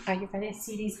ready? Are you ready to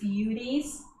see these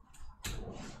beauties?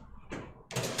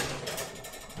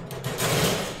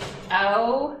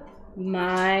 Oh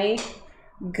my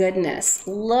goodness.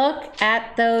 Look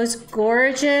at those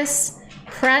gorgeous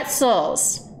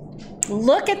pretzels.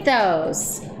 Look at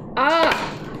those.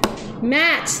 Ah,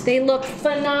 Matt, they look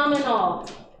phenomenal.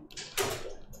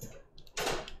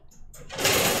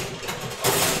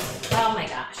 Oh my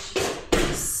gosh.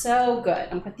 So good. I'm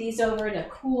gonna put these over to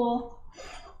cool.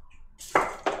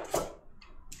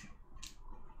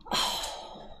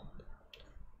 Oh,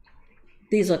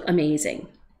 these look amazing.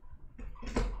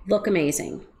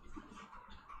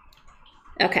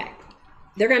 Okay,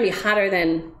 they're gonna be hotter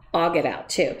than all get out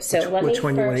too. So which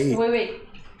one you want to eat? Wait.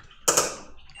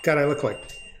 God, I look like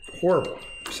horrible.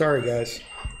 Sorry, guys.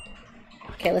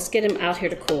 Okay, let's get them out here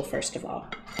to cool first of all.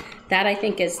 That I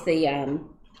think is the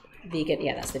vegan.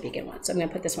 Yeah, that's the vegan one. So I'm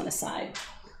gonna put this one aside.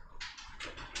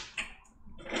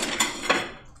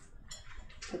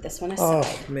 Put this one aside.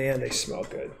 Oh man, they smell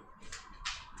good.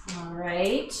 All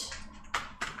right.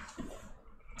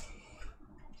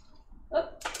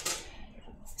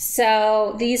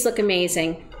 So these look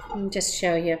amazing. Let me just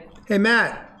show you. Hey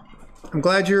Matt, I'm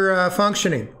glad you're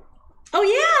functioning. Oh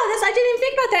yeah, I didn't even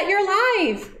think about that.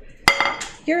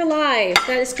 You're alive.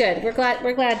 That is good. We're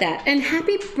glad that. And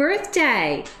happy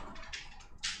birthday.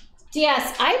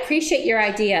 Yes, I appreciate your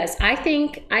ideas. I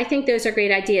think those are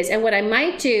great ideas. And what I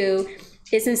might do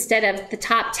is, instead of the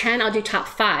top 10, I'll do top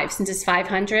 5, since it's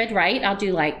 500, right? I'll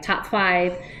do like top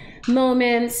 5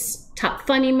 moments, top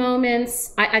funny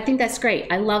moments. I think that's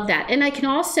great. I love that. And I can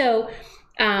also,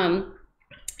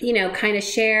 you know, kind of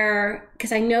share,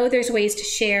 because I know there's ways to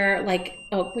share, like,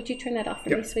 oh, would you turn that off for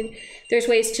me, sweetie? There's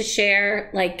ways to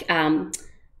share, like,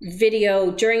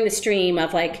 video during the stream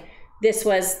of, like, this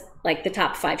was like the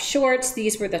top 5 shorts.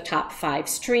 These were the top 5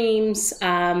 streams.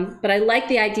 But I like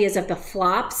the ideas of the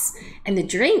flops and the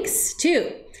drinks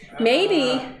too.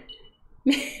 Maybe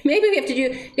we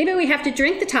have to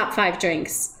drink the top 5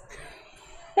 drinks.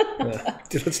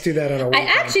 Let's do that on a weekend.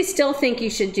 I actually still think you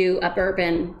should do a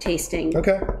bourbon tasting.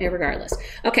 Okay. Regardless.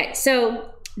 Okay,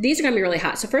 so These are going to be really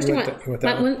hot. So first one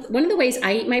of the ways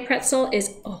I eat my pretzel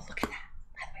is, oh, look at that.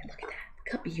 By the way, look at that. Look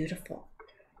how beautiful.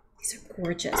 These are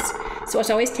gorgeous. So I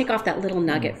always take off that little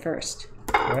nugget first.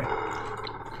 Okay.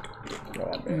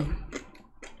 Oh, man.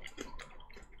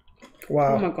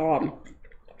 Wow. Oh my God.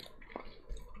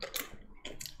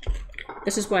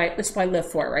 This is what I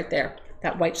live for right there.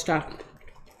 That white stuff.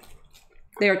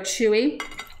 They are chewy.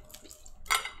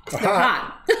 They're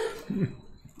hot.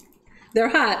 They're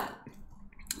hot.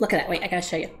 Look at that. Wait, I gotta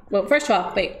show you. Well, first of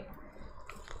all, wait.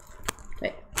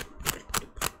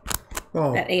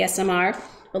 Oh. That ASMR.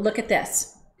 But look at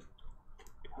this.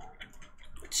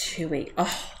 Chewy.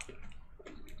 Oh,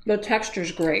 the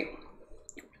texture's great.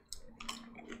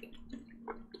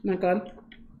 Not good.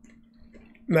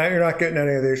 Matt, you're not getting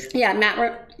any of these. Yeah,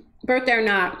 Matt, birthday or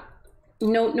not,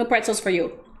 no pretzels for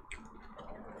you.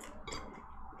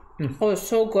 Oh, it's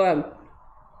so good.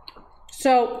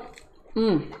 So,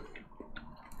 I'm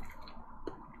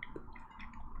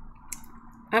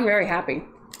very happy.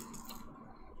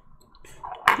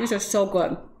 These are so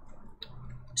good.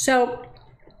 So,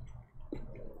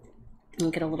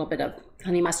 I'll get a little bit of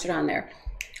honey mustard on there.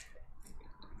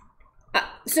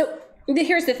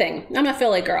 Here's the thing. I'm a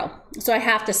Philly girl, so I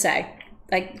have to say,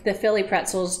 like, the Philly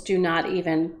pretzels do not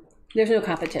even, there's no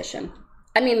competition.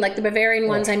 I mean, like, the Bavarian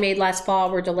ones I made last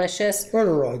fall were delicious. They're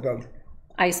really good.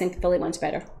 I just think the Philly one's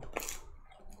better.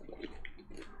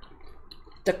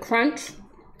 The crunch,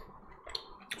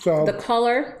 so the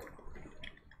color,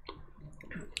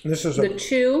 this is the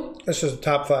chew. This is a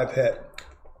top 5 hit.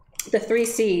 The 3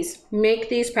 C's. Make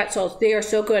these pretzels. They are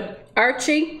so good.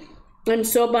 Archie, I'm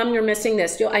so bummed you're missing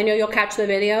this. I know you'll catch the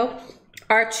video.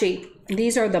 Archie,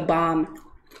 these are the bomb.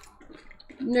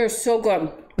 They're so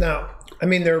good. Now, I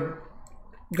mean, they're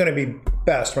going to be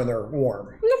best when they're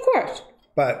warm. Of course.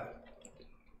 But,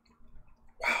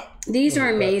 wow. These are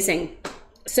amazing.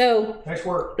 So, nice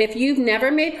work. If you've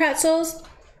never made pretzels,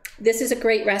 this is a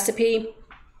great recipe.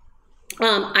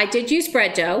 I did use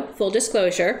bread dough, full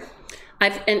disclosure.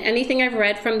 And anything I've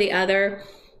read from the other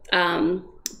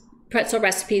pretzel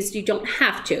recipes, you don't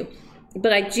have to.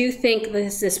 But I do think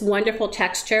this wonderful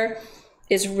texture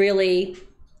is really,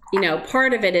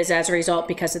 part of it is as a result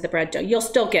because of the bread dough. You'll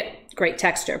still get great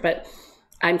texture, but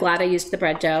I'm glad I used the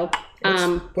bread dough.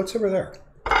 What's over there?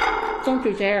 Don't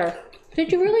you dare.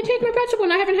 Did you really take my pretzel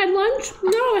when I haven't had lunch?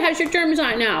 No, it has your germs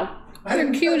on it now.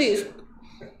 They're cuties.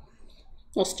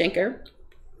 Little stinker.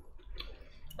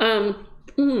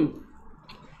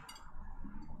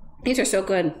 These are so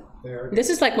good. This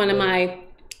is like one of my,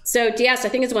 so DS, I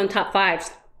think it's one of the top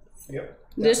 5s. Yep.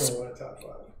 This one of the top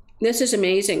 5. This is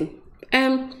amazing.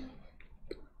 At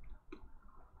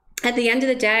the end of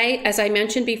the day, as I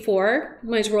mentioned before,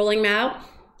 when I was rolling them out,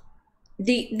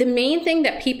 the main thing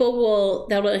that will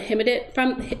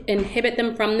inhibit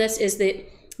them from this is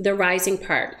the rising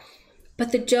part.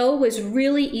 But the dough was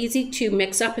really easy to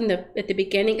mix up at the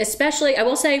beginning, especially, I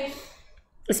will say,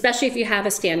 especially if you have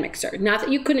a stand mixer. Not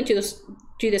that you couldn't do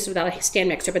this without a stand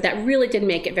mixer, but that really did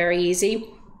make it very easy.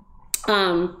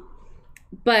 But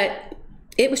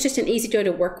it was just an easy dough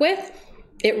to work with.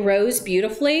 It rose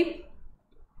beautifully,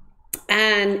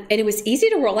 and it was easy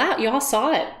to roll out. You all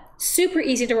saw it. Super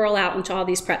easy to roll out into all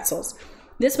these pretzels.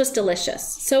 This was delicious.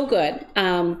 So good.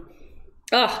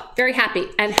 Oh, very happy.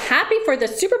 And happy for the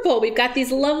Super Bowl. We've got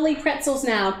these lovely pretzels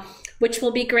now, which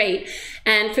will be great.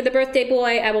 And for the birthday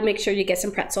boy, I will make sure you get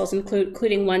some pretzels,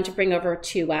 including one to bring over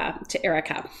to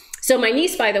Erica. So my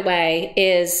niece, by the way,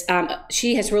 is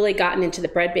she has really gotten into the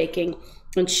bread baking,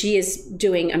 and she is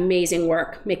doing amazing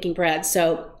work making bread.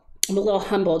 So I'm a little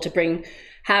humbled to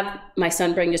have my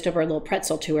son bring just over a little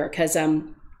pretzel to her, because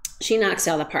she knocks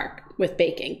out of the park with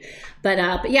baking.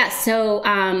 But yeah, so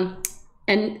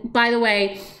and by the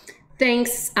way,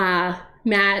 thanks,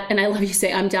 Matt, and I love you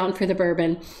say I'm down for the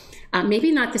bourbon.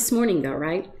 Maybe not this morning though,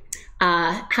 right?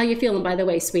 How you feeling, by the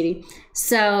way, sweetie?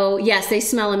 So yes, they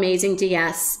smell amazing,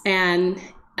 DS. And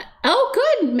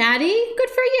oh, good, Maddie, good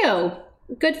for you.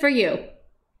 Good for you.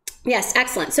 Yes,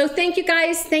 excellent. So thank you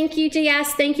guys. Thank you,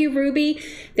 DS. Thank you, Ruby.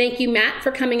 Thank you, Matt,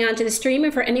 for coming onto the stream.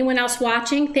 And for anyone else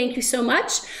watching, thank you so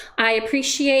much. I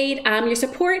appreciate your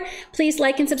support. Please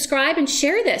like and subscribe and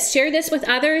share this. Share this with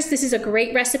others. This is a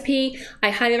great recipe. I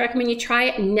highly recommend you try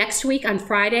it. Next week on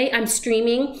Friday, I'm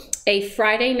streaming a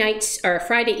Friday night or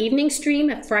Friday evening stream,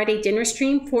 a Friday dinner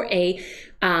stream for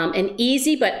an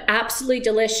easy but absolutely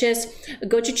delicious a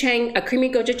creamy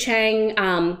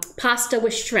gochujang pasta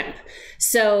with shrimp.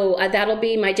 So that'll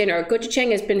be my dinner.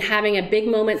 Gochujang has been having a big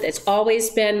moment. It's always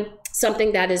been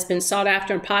something that has been sought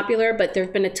after and popular, but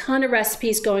there've been a ton of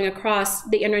recipes going across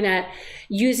the internet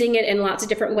using it in lots of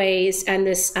different ways. And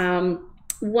this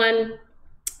one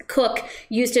cook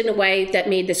used it in a way that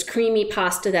made this creamy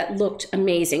pasta that looked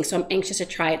amazing. So I'm anxious to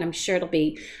try it, and I'm sure it'll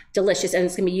be delicious. And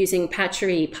it's going to be using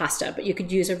paccheri pasta, but you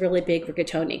could use a really big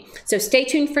rigatoni. So stay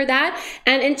tuned for that.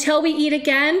 And until we eat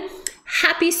again,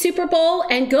 happy Super Bowl,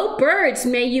 and go Birds.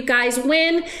 May you guys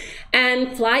win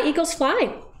and fly, Eagles,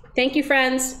 fly. Thank you,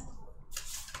 friends.